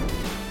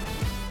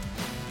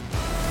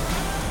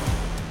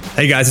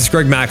 Hey guys, it's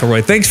Greg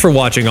McElroy. Thanks for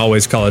watching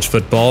Always College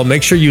Football.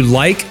 Make sure you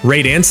like,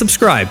 rate, and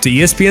subscribe to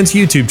ESPN's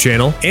YouTube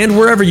channel and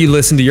wherever you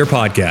listen to your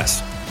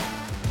podcasts.